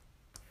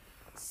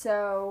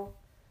 So,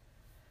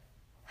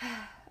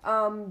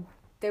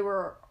 They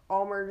were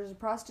all murders of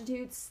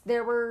prostitutes.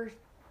 There were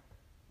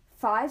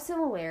 5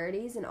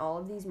 similarities in all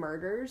of these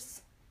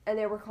murders, and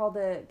they were called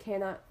the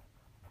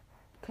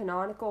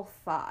canonical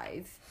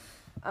 5.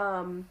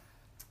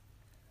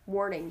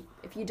 Warning,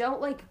 if you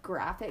don't like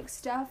graphic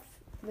stuff,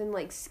 then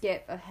like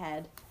skip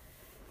ahead,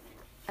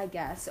 I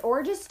guess.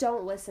 Or just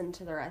don't listen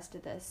to the rest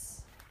of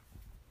this.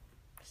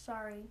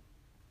 Sorry.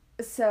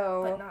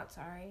 So... But not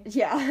sorry.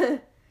 Yeah.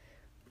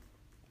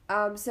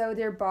 So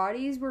their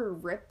bodies were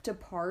ripped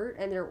apart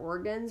and their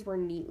organs were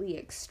neatly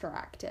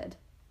extracted.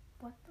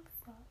 What the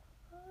fudge?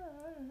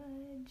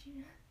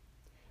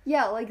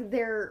 Yeah, like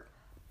their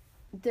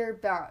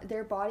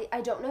body.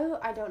 I don't know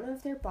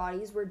if their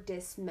bodies were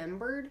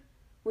dismembered,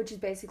 which is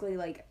basically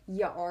like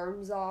your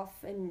arms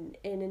off and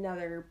in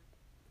another,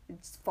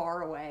 it's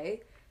far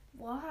away.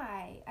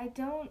 Why? I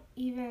don't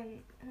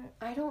even.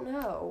 I don't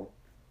know.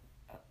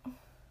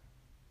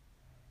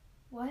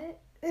 What?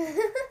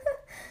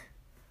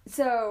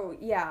 So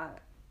yeah.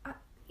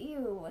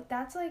 Ew.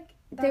 That's like.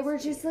 They were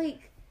just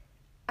like.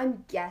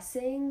 I'm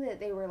guessing that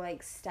they were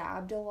like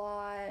stabbed a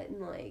lot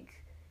and like.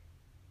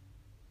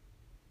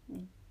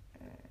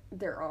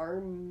 Their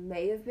arm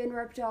may have been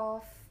ripped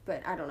off,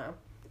 but I don't know.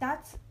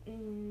 That's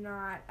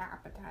not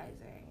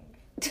appetizing.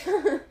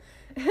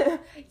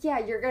 Yeah,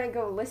 you're gonna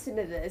go listen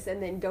to this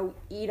and then go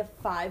eat a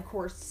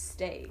 5-course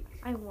steak.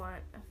 I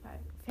want a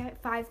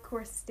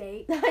 5-course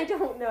steak. I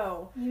don't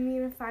know. You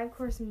mean a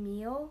 5-course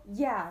meal?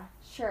 Yeah,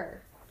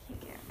 sure.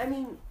 Okay. I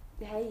mean,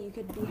 hey, you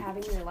could be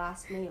having your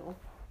last meal.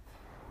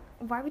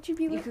 Why would you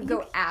be? You could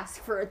go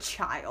ask for a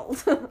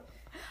child.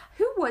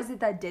 Who was it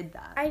that did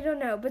that? I don't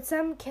know, but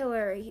some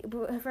killer,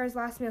 for his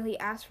last meal, he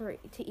asked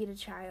to eat a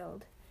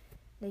child.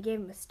 They gave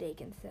him a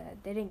steak instead.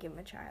 They didn't give him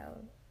a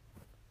child.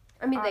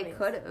 I mean, Obvious. they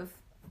could have.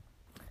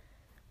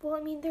 Well,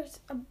 I mean, there's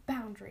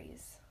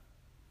boundaries.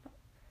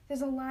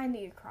 There's a line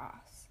that you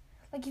cross.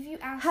 Like, if you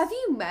ask... Have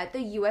you met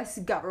the U.S.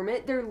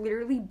 government? They're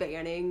literally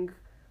banning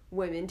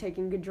women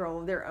taking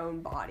control of their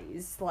own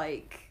bodies.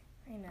 Like...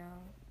 I know.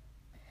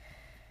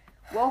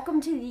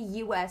 Welcome to the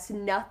U.S.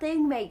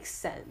 Nothing makes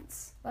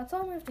sense. Let's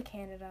all move to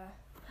Canada.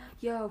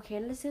 Yo,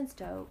 Canada sounds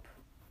dope.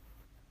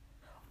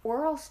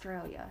 Or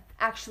Australia.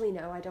 Actually,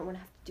 no, I don't want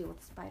to have to deal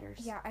with spiders.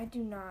 Yeah, I do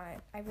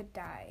not. I would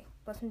die.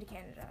 Let's move to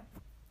Canada.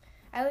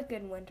 I look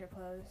good in winter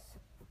clothes.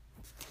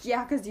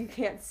 Yeah, because you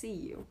can't see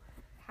you.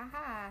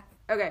 Haha.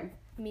 Okay.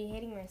 Me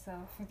hating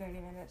myself for 30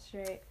 minutes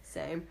straight.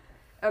 Same.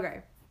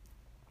 Okay.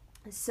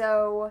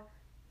 So,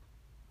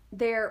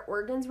 their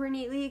organs were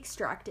neatly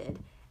extracted.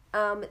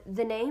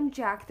 The name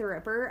Jack the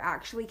Ripper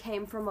actually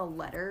came from a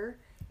letter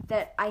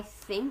that I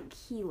think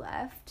he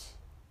left.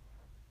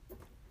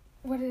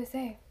 What did it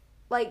say?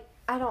 Like,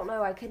 I don't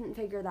know. I couldn't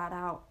figure that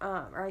out,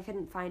 or I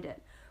couldn't find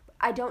it.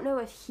 I don't know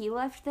if he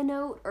left the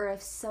note or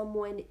if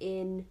someone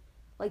in,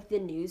 like, the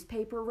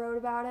newspaper wrote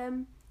about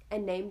him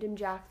and named him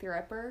Jack the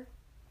Ripper.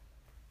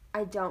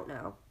 I don't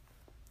know.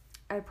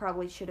 I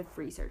probably should have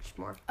researched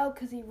more. Oh,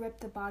 because he ripped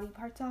the body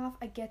parts off?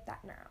 I get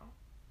that now.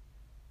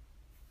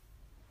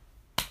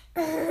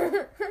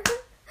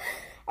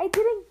 I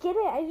didn't get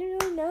it. I didn't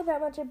really know that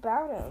much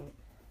about him.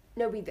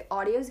 No, but the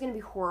audio is going to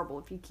be horrible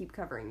if you keep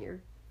covering your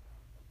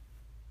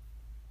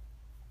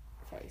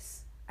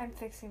face. I'm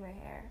fixing my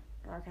hair.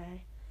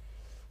 Okay.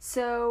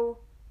 So,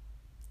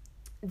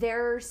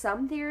 there are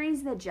some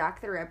theories that Jack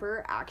the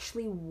Ripper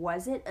actually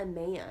wasn't a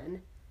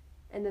man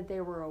and that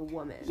they were a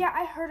woman. Yeah,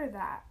 I heard of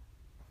that.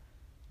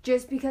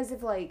 Just because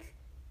of, like,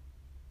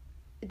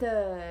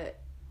 the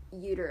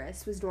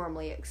uterus was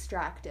normally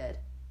extracted.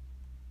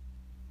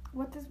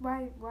 Why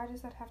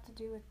does that have to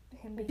do with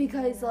him being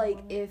Because, a man or a like,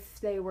 woman?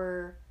 if they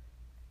were...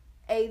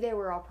 they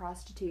were all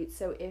prostitutes,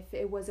 so if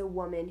it was a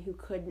woman who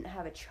couldn't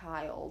have a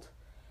child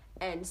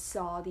and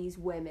saw these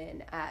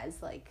women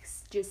as, like,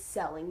 just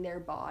selling their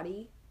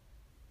body...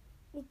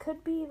 It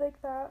could be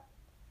like that.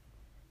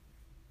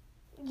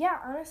 Yeah,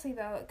 honestly,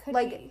 though, it could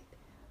Like, be.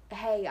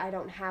 hey, I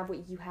don't have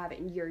what you have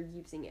and you're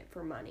using it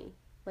for money.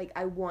 Like,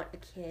 I want a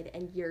kid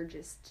and you're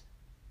just...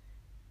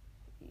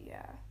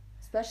 Yeah.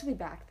 Especially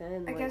back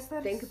then. I Like, guess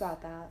that's... think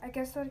about that. I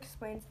guess that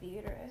explains the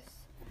uterus.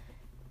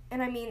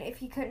 And I mean,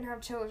 if you couldn't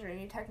have children,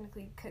 you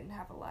technically couldn't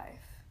have a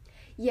life.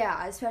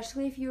 Yeah,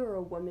 especially if you were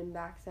a woman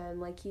back then.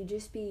 Like, you'd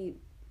just be...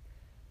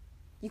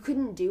 You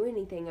couldn't do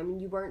anything. I mean,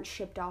 you weren't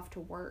shipped off to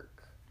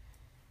work.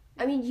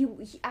 I mean,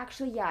 you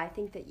actually, yeah, I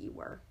think that you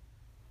were.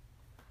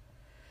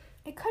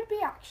 It could be,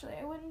 actually.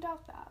 I wouldn't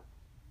doubt that.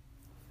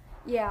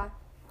 Yeah.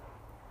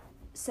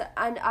 So,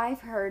 and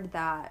I've heard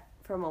that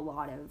from a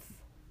lot of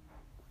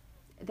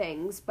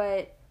things,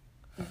 but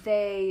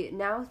they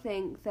now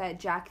think that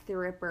Jack the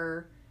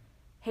Ripper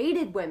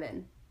hated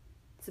women.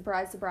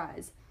 Surprise,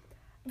 surprise.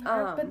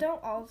 But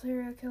don't all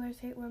serial killers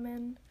hate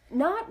women?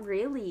 Not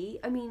really.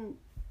 I mean,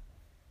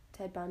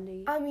 Ted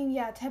Bundy. I mean,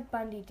 yeah, Ted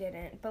Bundy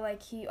didn't, but,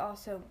 like, he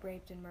also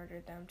raped and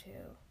murdered them,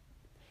 too.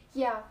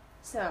 Yeah,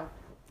 so,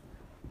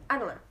 I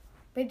don't know.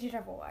 They did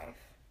have a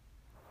wife.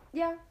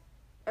 Yeah,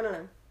 I don't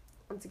know.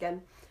 Once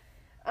again.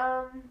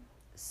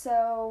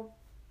 So,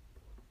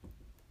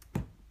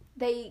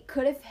 they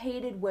could have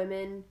hated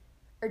women,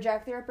 or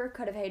Jack the Ripper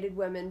could have hated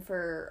women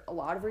for a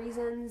lot of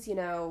reasons, you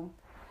know,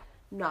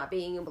 not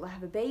being able to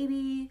have a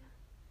baby,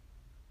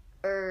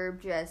 or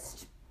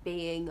just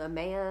being a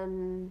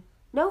man.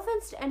 No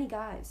offense to any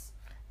guys.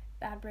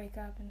 Bad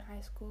breakup in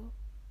high school.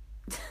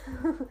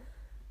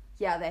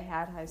 Yeah, they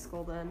had high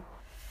school then.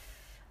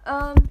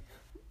 I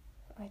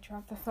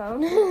dropped the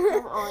phone.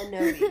 Come on,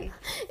 Novi.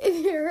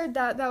 If you heard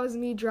that, that was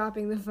me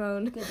dropping the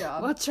phone. Good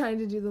job. While trying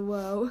to do the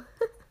whoa.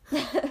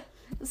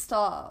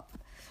 Stop.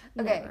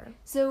 Okay, Never.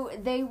 so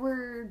they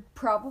were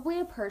probably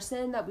a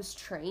person that was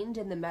trained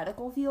in the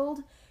medical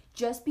field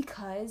just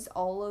because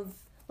all of,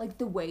 like,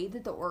 the way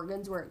that the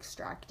organs were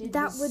extracted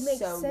That was would make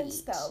so sense,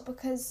 neat. though,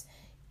 because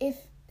if,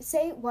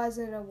 say it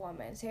wasn't a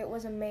woman, say it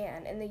was a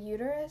man, and the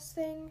uterus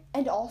thing...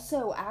 And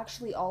also,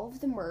 actually, all of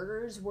the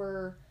murders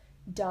were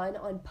done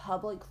on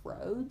public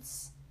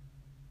roads.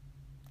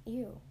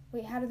 Ew.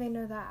 Wait, how do they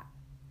know that?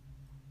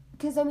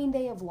 Because, I mean,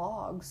 they have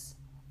logs.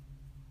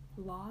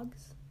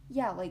 Logs?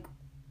 Yeah, like,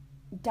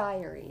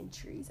 diary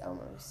entries,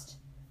 almost.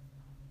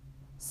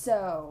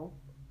 So,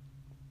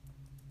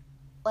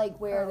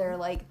 like, where they're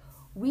like,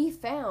 we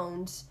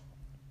found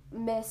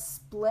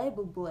Miss blah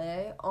blah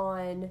blah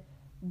on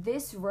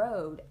this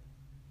road,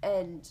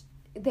 and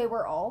they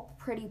were all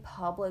pretty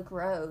public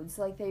roads,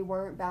 like they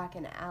weren't back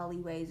in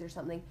alleyways or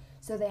something,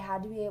 so they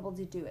had to be able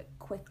to do it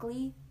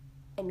quickly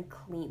and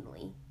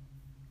cleanly.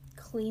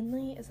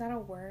 Cleanly? Is that a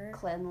word?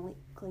 Cleanliness?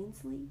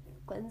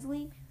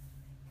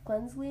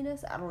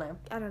 I don't know.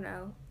 I don't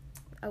know.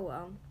 Oh,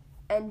 well.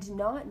 And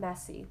not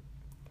messy.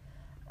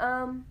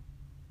 Some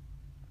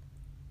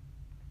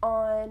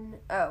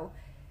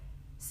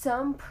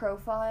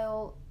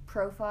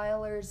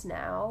profilers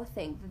now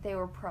think that they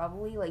were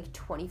probably like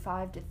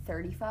 25 to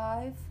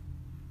 35.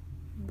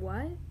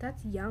 What?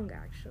 That's young,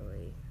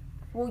 actually.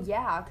 Well,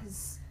 yeah,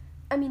 because,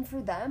 I mean,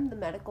 for them, the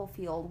medical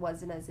field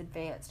wasn't as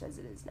advanced as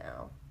it is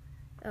now.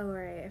 Oh,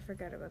 right. I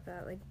forgot about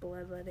that. Like,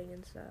 bloodletting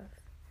and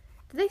stuff.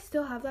 Do they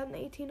still have that in the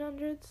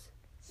 1800s?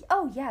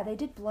 Oh, yeah, they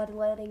did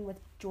bloodletting with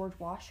George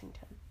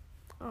Washington.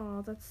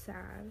 Oh, that's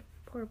sad.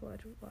 Poor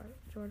George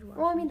Washington.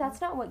 Well, I mean,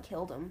 that's not what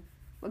killed him.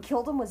 What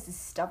killed him was his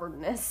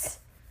stubbornness.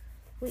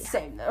 Wait,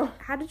 Same, though.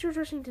 How did George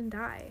Washington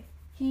die?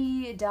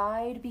 He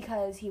died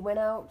because he went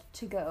out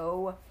to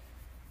go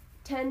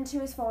tend to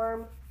his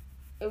farm.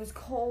 It was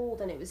cold,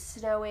 and it was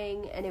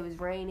snowing, and it was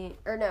raining.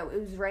 Or no, it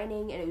was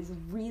raining, and it was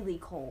really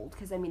cold,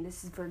 because, I mean,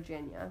 this is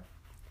Virginia.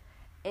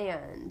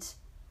 And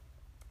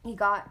he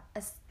got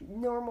a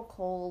normal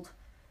cold,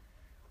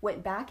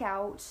 went back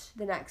out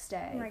the next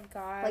day. Oh my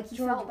God. Like, he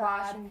George felt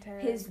Washington.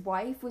 bad. His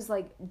wife was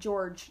like,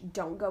 George,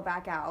 don't go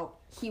back out.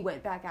 He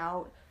went back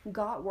out,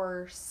 got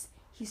worse.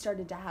 He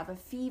started to have a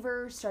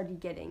fever, started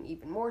getting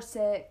even more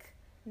sick.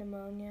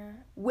 Pneumonia.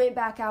 Went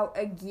back out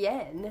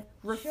again,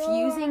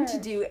 refusing to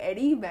George. do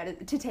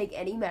to take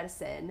any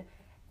medicine.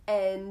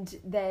 And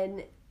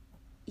then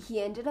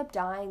he ended up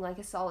dying like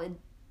a solid,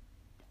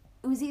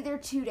 it was either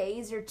 2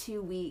 days or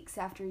 2 weeks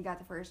after he got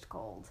the first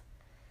cold.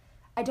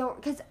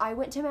 Because I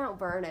went to Mount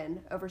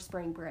Vernon over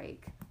spring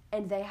break,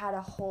 and they had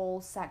a whole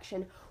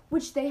section,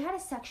 which they had a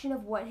section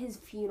of what his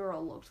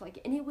funeral looked like,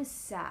 and it was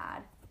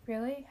sad.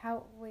 Really?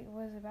 Wait,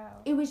 what was it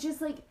about? It was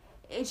just like,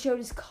 it showed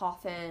his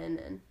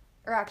coffin,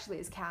 or actually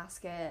his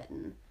casket,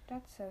 and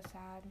That's so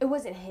sad. it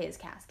wasn't his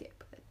casket,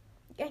 but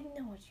I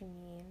know what you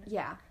mean.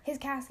 yeah. His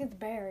casket's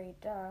buried,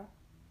 duh.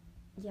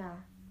 Yeah.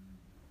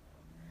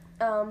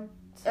 So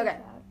Okay.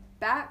 sad.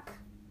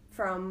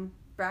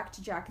 Back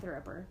to Jack the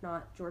Ripper,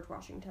 not George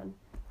Washington.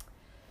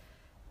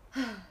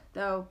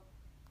 Though,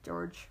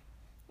 George.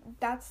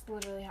 That's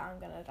literally how I'm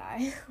gonna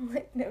die.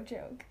 Like, no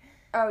joke.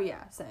 Oh,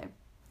 yeah, same.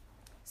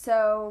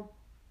 So,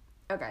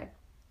 okay.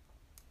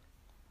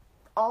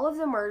 All of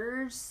the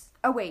murders...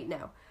 Oh, wait,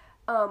 no.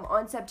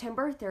 On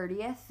September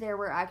 30th, there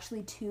were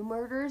actually 2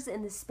 murders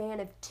in the span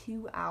of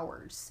 2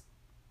 hours.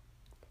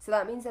 So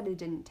that means that it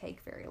didn't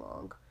take very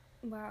long.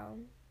 Wow.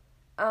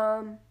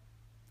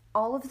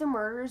 All of the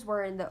murders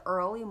were in the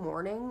early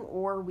morning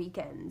or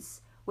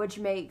weekends, which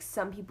makes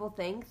some people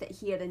think that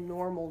he had a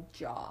normal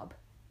job.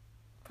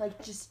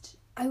 Like, just...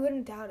 I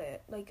wouldn't doubt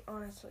it. Like,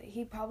 honestly.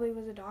 He probably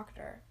was a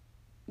doctor.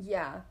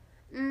 Yeah.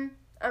 I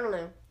don't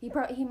know.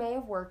 He may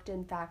have worked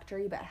in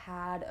factory, but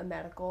had a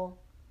medical...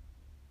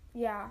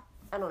 Yeah.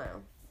 I don't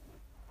know.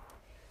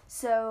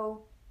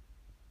 So,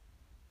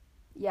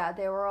 yeah,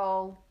 they were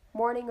all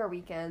morning or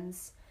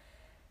weekends.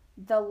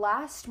 The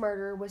last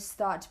murder was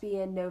thought to be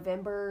in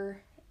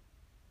November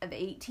of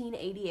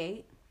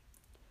 1888.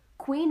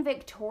 Queen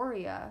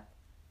Victoria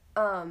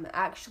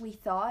actually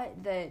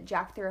thought that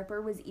Jack the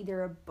Ripper was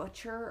either a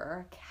butcher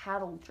or a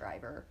cattle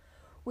driver,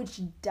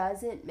 which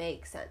doesn't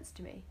make sense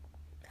to me.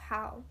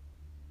 How?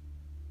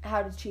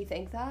 How did she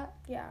think that?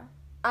 Yeah.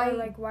 I Or,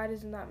 like, why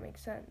doesn't that make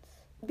sense?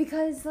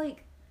 Because,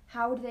 like,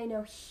 how do they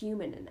know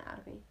human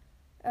anatomy?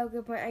 Oh,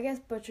 good point. I guess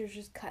butchers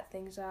just cut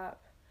things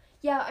up.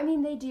 Yeah, I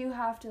mean, they do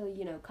have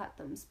to, cut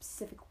them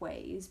specific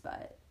ways,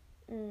 but...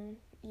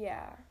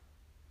 Yeah.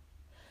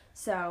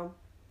 So,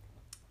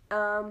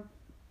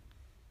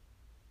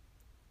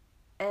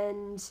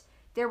 and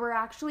There were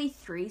actually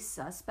 3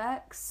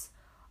 suspects.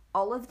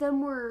 All of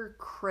them were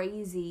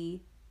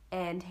crazy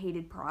and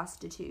hated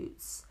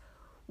prostitutes.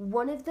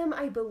 One of them,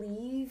 I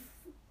believe,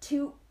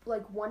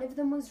 one of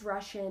them was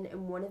Russian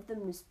and one of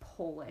them was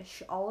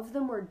Polish. All of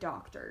them were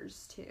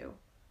doctors, too.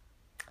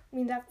 I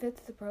mean, that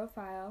fits the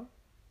profile.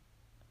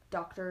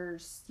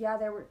 Doctors, yeah,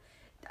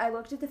 I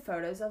looked at the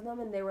photos of them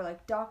and they were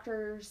like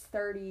doctors,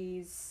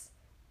 30s.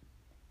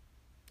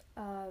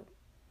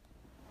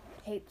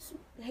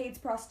 Hates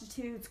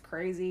prostitutes,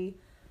 crazy.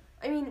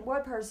 I mean,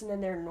 what person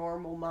in their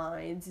normal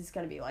minds is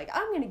going to be like,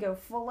 I'm going to go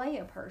fillet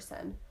a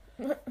person?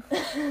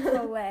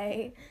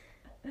 Fillet.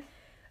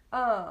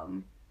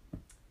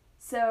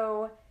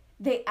 So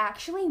they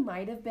actually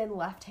might have been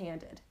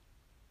left-handed.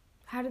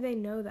 How do they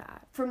know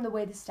that? From the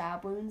way the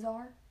stab wounds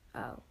are.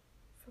 Oh.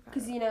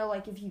 Because, you know,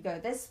 like, if you go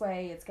this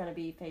way, it's going to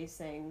be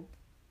facing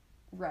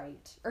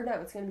right. Or no,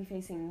 it's going to be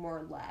facing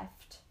more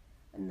left.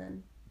 And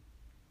then,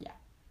 yeah.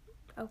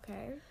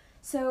 Okay.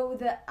 So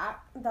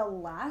the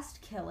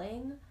last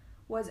killing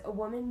was a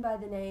woman by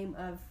the name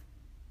of,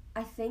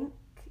 I think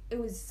it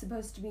was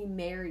supposed to be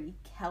Mary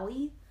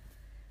Kelly,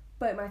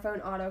 but my phone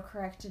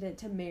auto-corrected it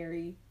to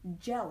Mary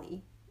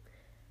Jelly.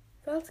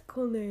 That's a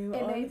cool name,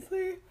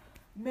 honestly.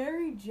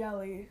 Mary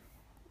Jelly.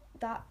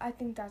 I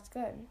think that's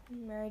good.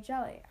 Mary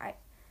Jelly.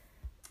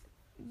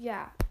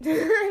 Yeah. I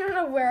don't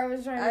know where I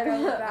was trying to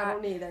go with that. I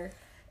don't either.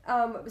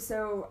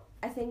 So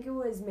I think it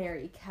was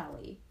Mary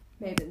Kelly.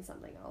 May have been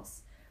something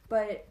else.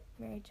 But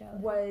Mary Jelly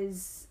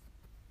was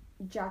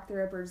Jack the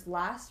Ripper's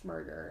last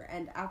murder,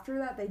 and after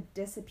that they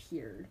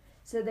disappeared.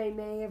 So they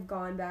may have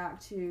gone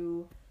back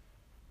to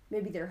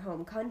maybe their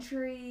home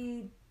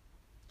country,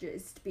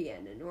 just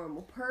being a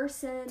normal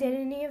person. Did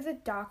any of the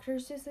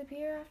doctors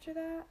disappear after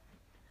that?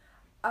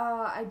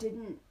 I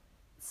didn't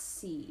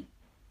see.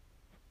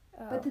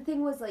 Oh. But the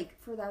thing was, like,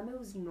 for them it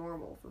was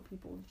normal for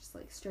people to just,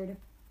 like, straight up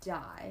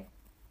die.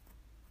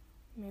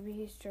 Maybe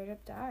he straight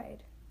up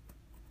died.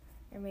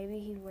 Or maybe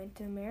he went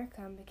to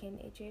America and became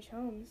H.H.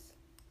 Holmes.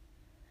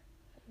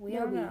 We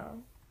don't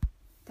know.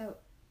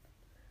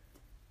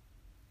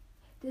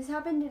 This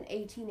happened in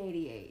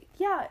 1888.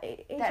 Yeah.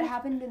 That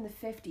happened in the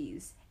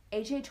 50s.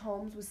 H.H.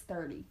 Holmes was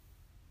 30.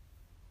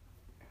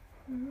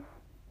 Mm-hmm.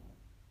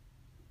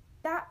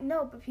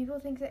 No, but people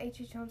think that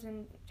H.H. Holmes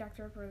and Jack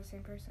the Ripper are the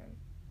same person.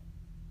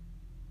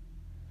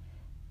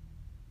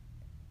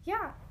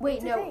 Yeah.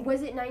 Wait, no.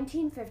 Was it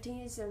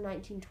 1950s or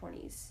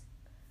 1920s?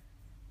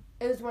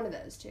 It was one of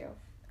those two.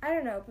 I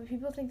don't know, but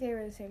people think they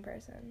were the same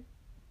person.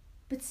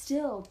 But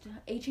still,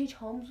 H.H.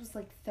 Holmes was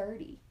like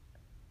 30.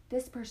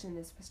 This person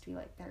is supposed to be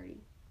like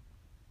 30.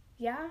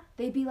 Yeah?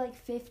 They'd be like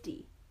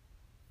 50.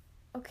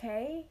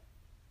 Okay.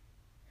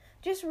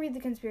 Just read the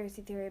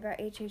conspiracy theory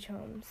about H.H.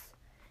 Holmes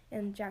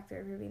and Jack the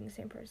Ripper being the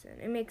same person.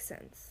 It makes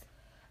sense.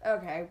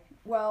 Okay.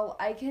 Well,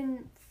 I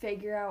can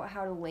figure out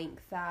how to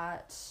link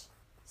that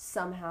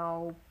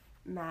somehow.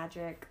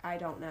 Magic. I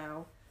don't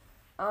know.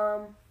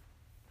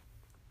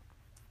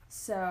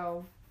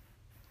 So,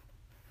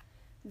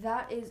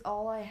 that is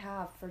all I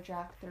have for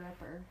Jack the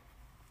Ripper.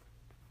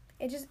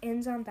 It just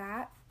ends on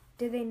that?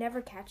 Did they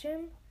never catch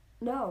him?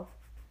 No.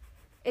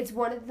 It's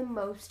one of the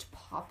most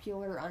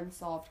popular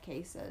unsolved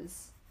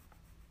cases.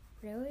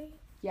 Really?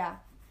 Yeah.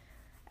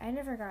 I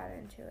never got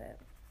into it.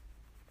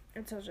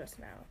 Until just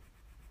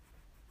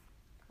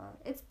now.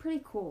 It's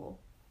pretty cool.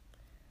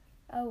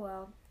 Oh,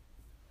 well.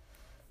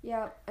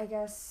 Yeah, I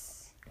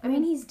guess. I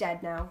mean, he's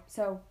dead now,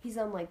 so he's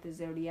unlike the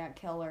Zodiac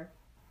Killer.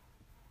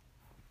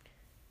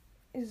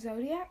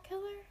 Zodiac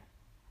Killer?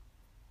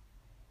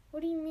 What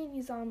do you mean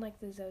he's on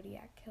like the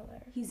Zodiac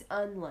Killer? He's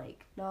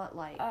unlike, not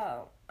like.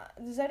 Oh,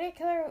 the Zodiac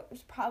Killer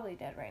is probably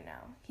dead right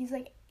now.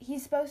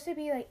 He's supposed to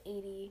be like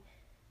 80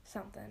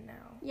 something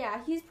now.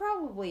 Yeah, he's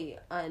probably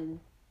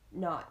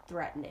not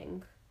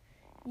threatening.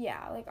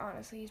 Yeah, like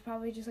honestly, he's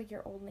probably just like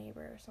your old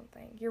neighbor or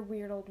something. Your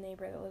weird old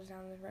neighbor that lives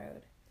down the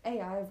road.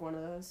 Hey, I have one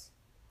of those.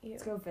 Ew.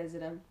 Let's go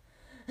visit him.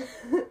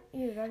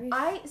 Ew, that'd be...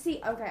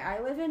 I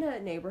live in a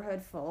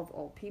neighborhood full of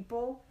old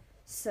people,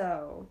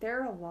 so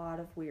there are a lot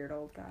of weird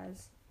old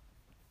guys.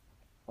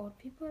 Old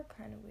people are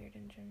kind of weird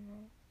in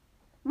general.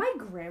 My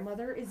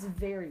grandmother is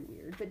very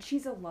weird, but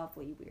she's a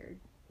lovely weird.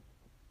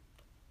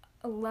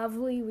 A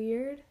lovely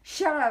weird?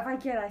 Shut up,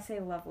 I say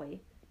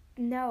lovely.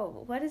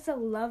 No, what is a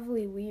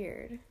lovely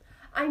weird?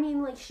 I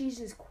mean, like, she's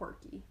just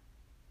quirky.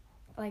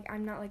 Like,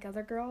 I'm not like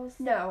other girls?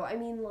 No, I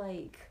mean,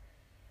 like,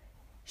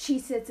 she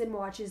sits and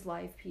watches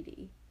Live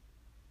PD.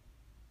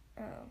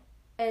 Oh.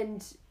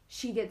 And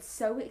she gets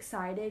so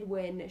excited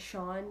when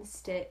Sean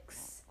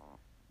Sticks,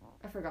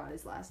 I forgot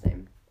his last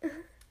name,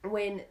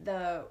 when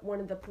one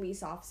of the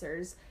police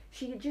officers,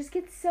 she just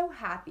gets so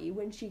happy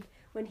when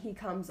he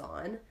comes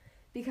on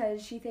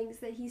because she thinks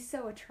that he's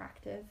so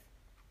attractive.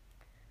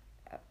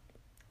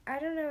 I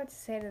don't know what to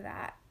say to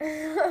that.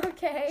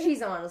 Okay.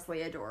 She's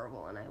honestly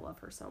adorable and I love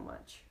her so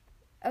much.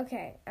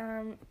 Okay.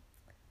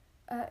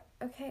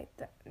 Okay.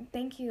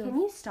 Thank you.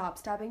 Can you stop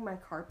stabbing my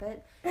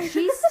carpet?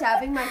 She's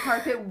stabbing my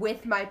carpet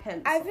with my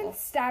pencil. I've been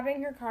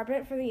stabbing her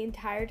carpet for the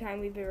entire time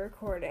we've been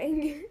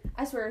recording.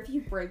 I swear, if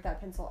you break that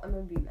pencil, I'm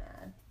gonna be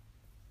mad.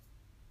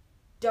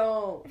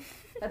 Don't.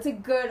 That's a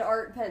good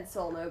art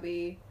pencil,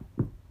 Nobi.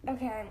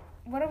 Okay,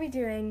 what are we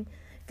doing?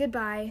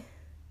 Goodbye.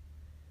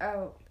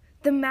 Oh.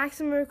 The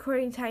maximum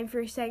recording time for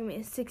a segment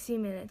is 60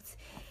 minutes.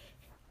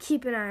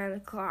 Keep an eye on the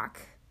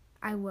clock.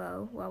 I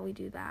will while we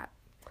do that.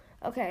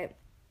 Okay.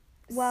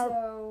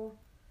 Well,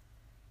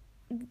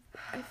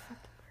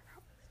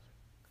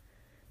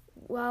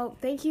 well,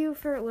 thank you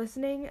for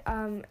listening.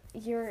 I'm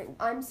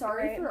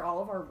sorry right. for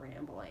all of our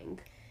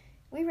rambling.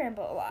 We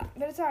ramble a lot,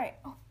 but it's alright.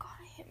 Oh God,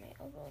 I hit my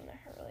elbow and it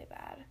hurt really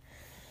bad.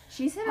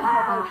 She's hit it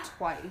like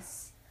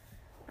twice.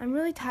 I'm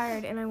really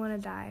tired and I want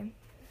to die.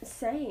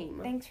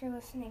 Same. Thanks for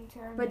listening to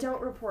our. But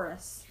don't report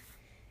us.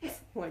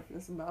 Like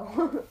this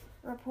bell.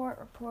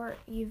 Report.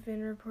 You've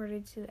been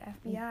reported to the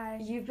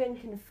FBI. You've been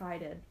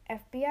confided.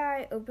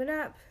 FBI, open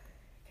up.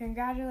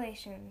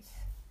 Congratulations.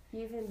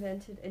 You've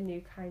invented a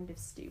new kind of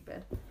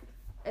stupid.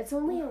 It's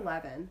only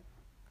 11.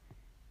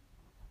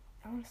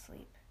 I want to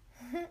sleep.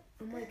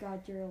 Oh my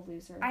God, you're a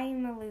loser. I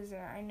am a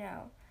loser, I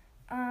know.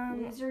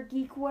 Loser,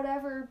 geek,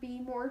 whatever, be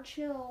more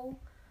chill.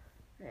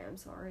 Yeah, I'm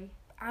sorry.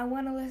 I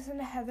want to listen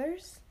to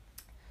Heather's.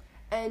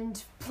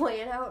 And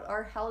plan out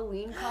our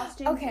Halloween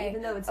costumes,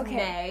 even though it's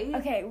May.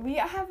 Okay, we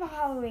have a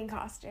Halloween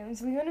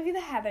costumes. We want to be the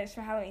Heathers for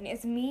Halloween.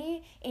 It's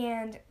me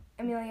and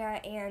Amelia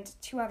and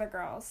 2 other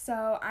girls.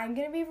 So I'm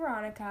going to be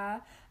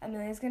Veronica.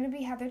 Amelia's going to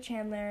be Heather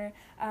Chandler.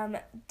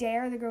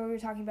 Dare, the girl we were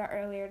talking about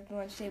earlier at the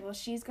lunch table,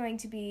 she's going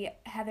to be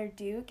Heather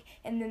Duke.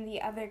 And then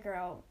the other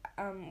girl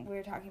we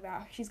were talking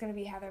about, she's going to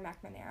be Heather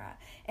McNamara.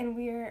 And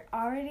we're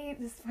already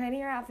just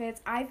planning our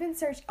outfits. I've been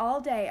searching all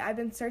day. I've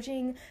been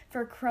searching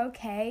for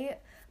croquet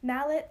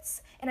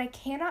mallets, and I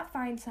cannot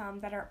find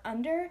some that are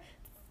under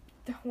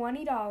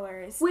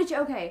 $20. Which,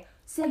 okay,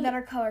 and that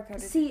are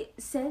color-coded. See,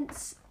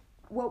 since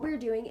what we're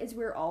doing is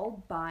we're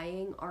all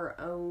buying our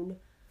own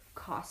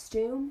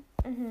costume.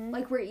 Mm-hmm.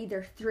 Like, we're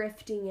either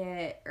thrifting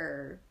it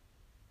or,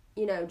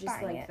 just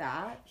buying like it.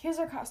 that. Here's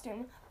our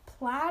costume.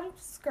 Plaid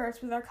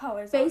skirts with our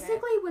colors Basically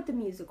on it. what the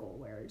musical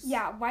wears.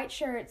 Yeah, white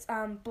shirts,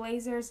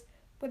 blazers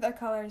with our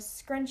colors,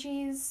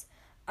 scrunchies,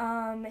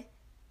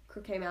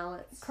 croquet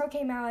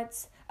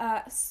mallets,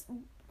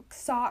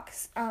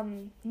 socks,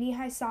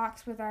 knee-high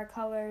socks with our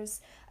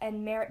colors,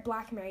 and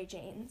black Mary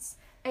Janes.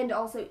 And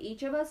also,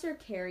 each of us are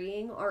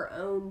carrying our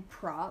own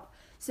prop.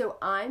 So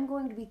I'm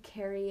going to be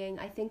carrying,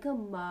 I think, a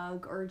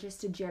mug or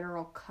just a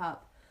general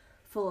cup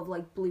full of,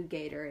 like, blue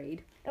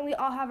Gatorade. And we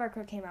all have our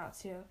croquet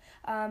mallets, too.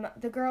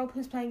 The girl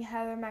who's playing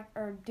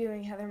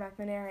doing Heather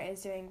McNamara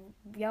is doing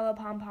yellow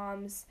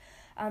pom-poms.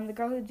 The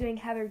girl who's doing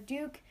Heather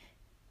Duke,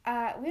 we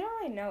don't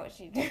really know what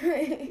she's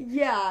doing.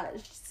 Yeah,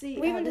 see,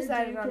 we haven't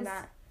decided on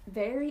that.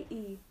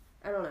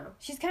 I don't know.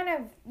 She's kind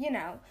of,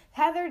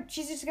 Heather,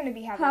 she's just going to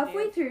be Heather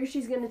Halfway Duke. through,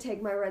 she's going to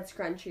take my red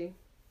scrunchie.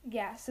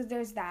 Yeah, so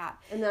there's that.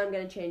 And then I'm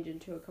going to change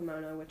into a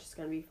kimono, which is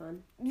going to be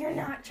fun. You're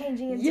not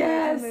changing into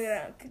Yes!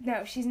 a kimono.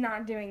 No, she's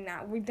not doing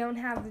that. We don't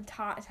have the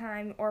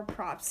time or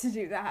props to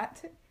do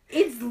that.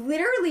 It's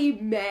literally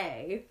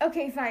May.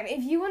 Okay, fine.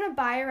 If you want to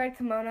buy a red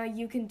kimono,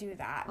 you can do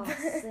that. Oh,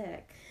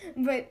 sick.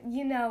 But,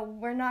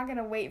 we're not going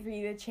to wait for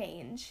you to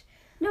change.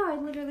 No, I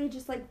literally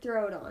just,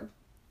 throw it on.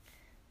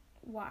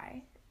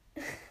 Why?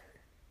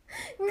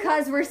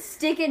 Because we're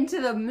sticking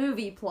to the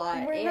movie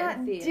plot. We're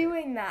not theater.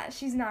 doing that.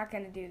 She's not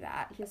going to do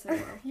that. Yes, I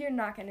will. You're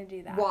not going to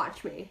do that.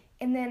 Watch me.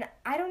 And then,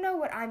 I don't know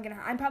what I'm going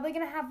to have. I'm probably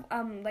going to have,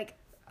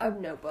 a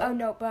notebook. A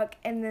notebook,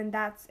 and then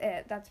that's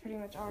it. That's pretty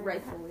much all.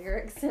 Write the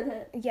lyrics in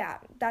it. Yeah,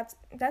 that's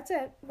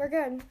it. We're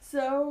good.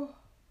 So,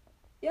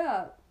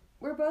 yeah,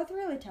 we're both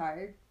really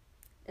tired.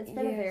 It's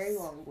been a very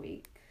long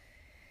week.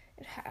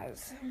 It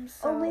has.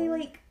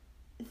 Only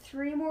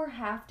 3 more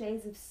half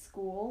days of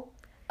school.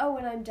 Oh,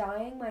 and I'm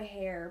dyeing my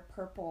hair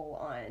purple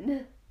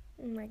on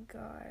Oh my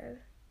God.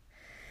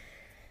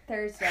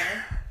 Thursday.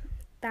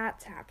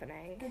 That's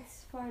happening.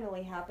 It's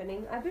finally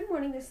happening. I've been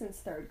wanting this since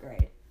 3rd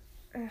grade.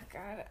 Oh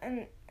God.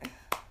 And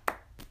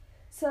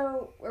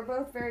so we're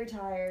both very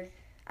tired.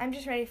 I'm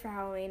just ready for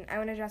Halloween. I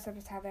want to dress up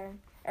as Heather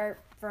or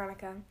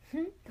Veronica.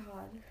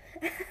 God,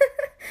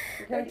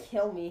 you're gonna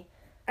kill me.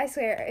 I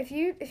swear, if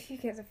you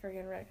get the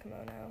friggin' red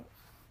kimono.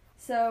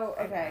 So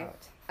okay,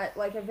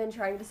 I've been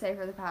trying to say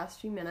for the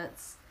past few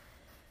minutes,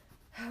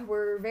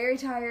 we're very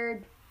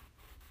tired.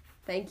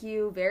 Thank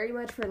you very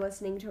much for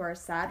listening to our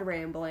sad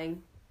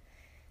rambling.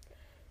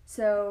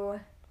 So,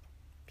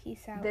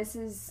 peace out. This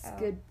is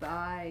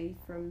goodbye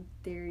from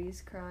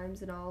Theories,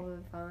 Crimes, and all the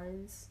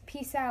Vines.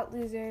 Peace out,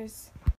 losers.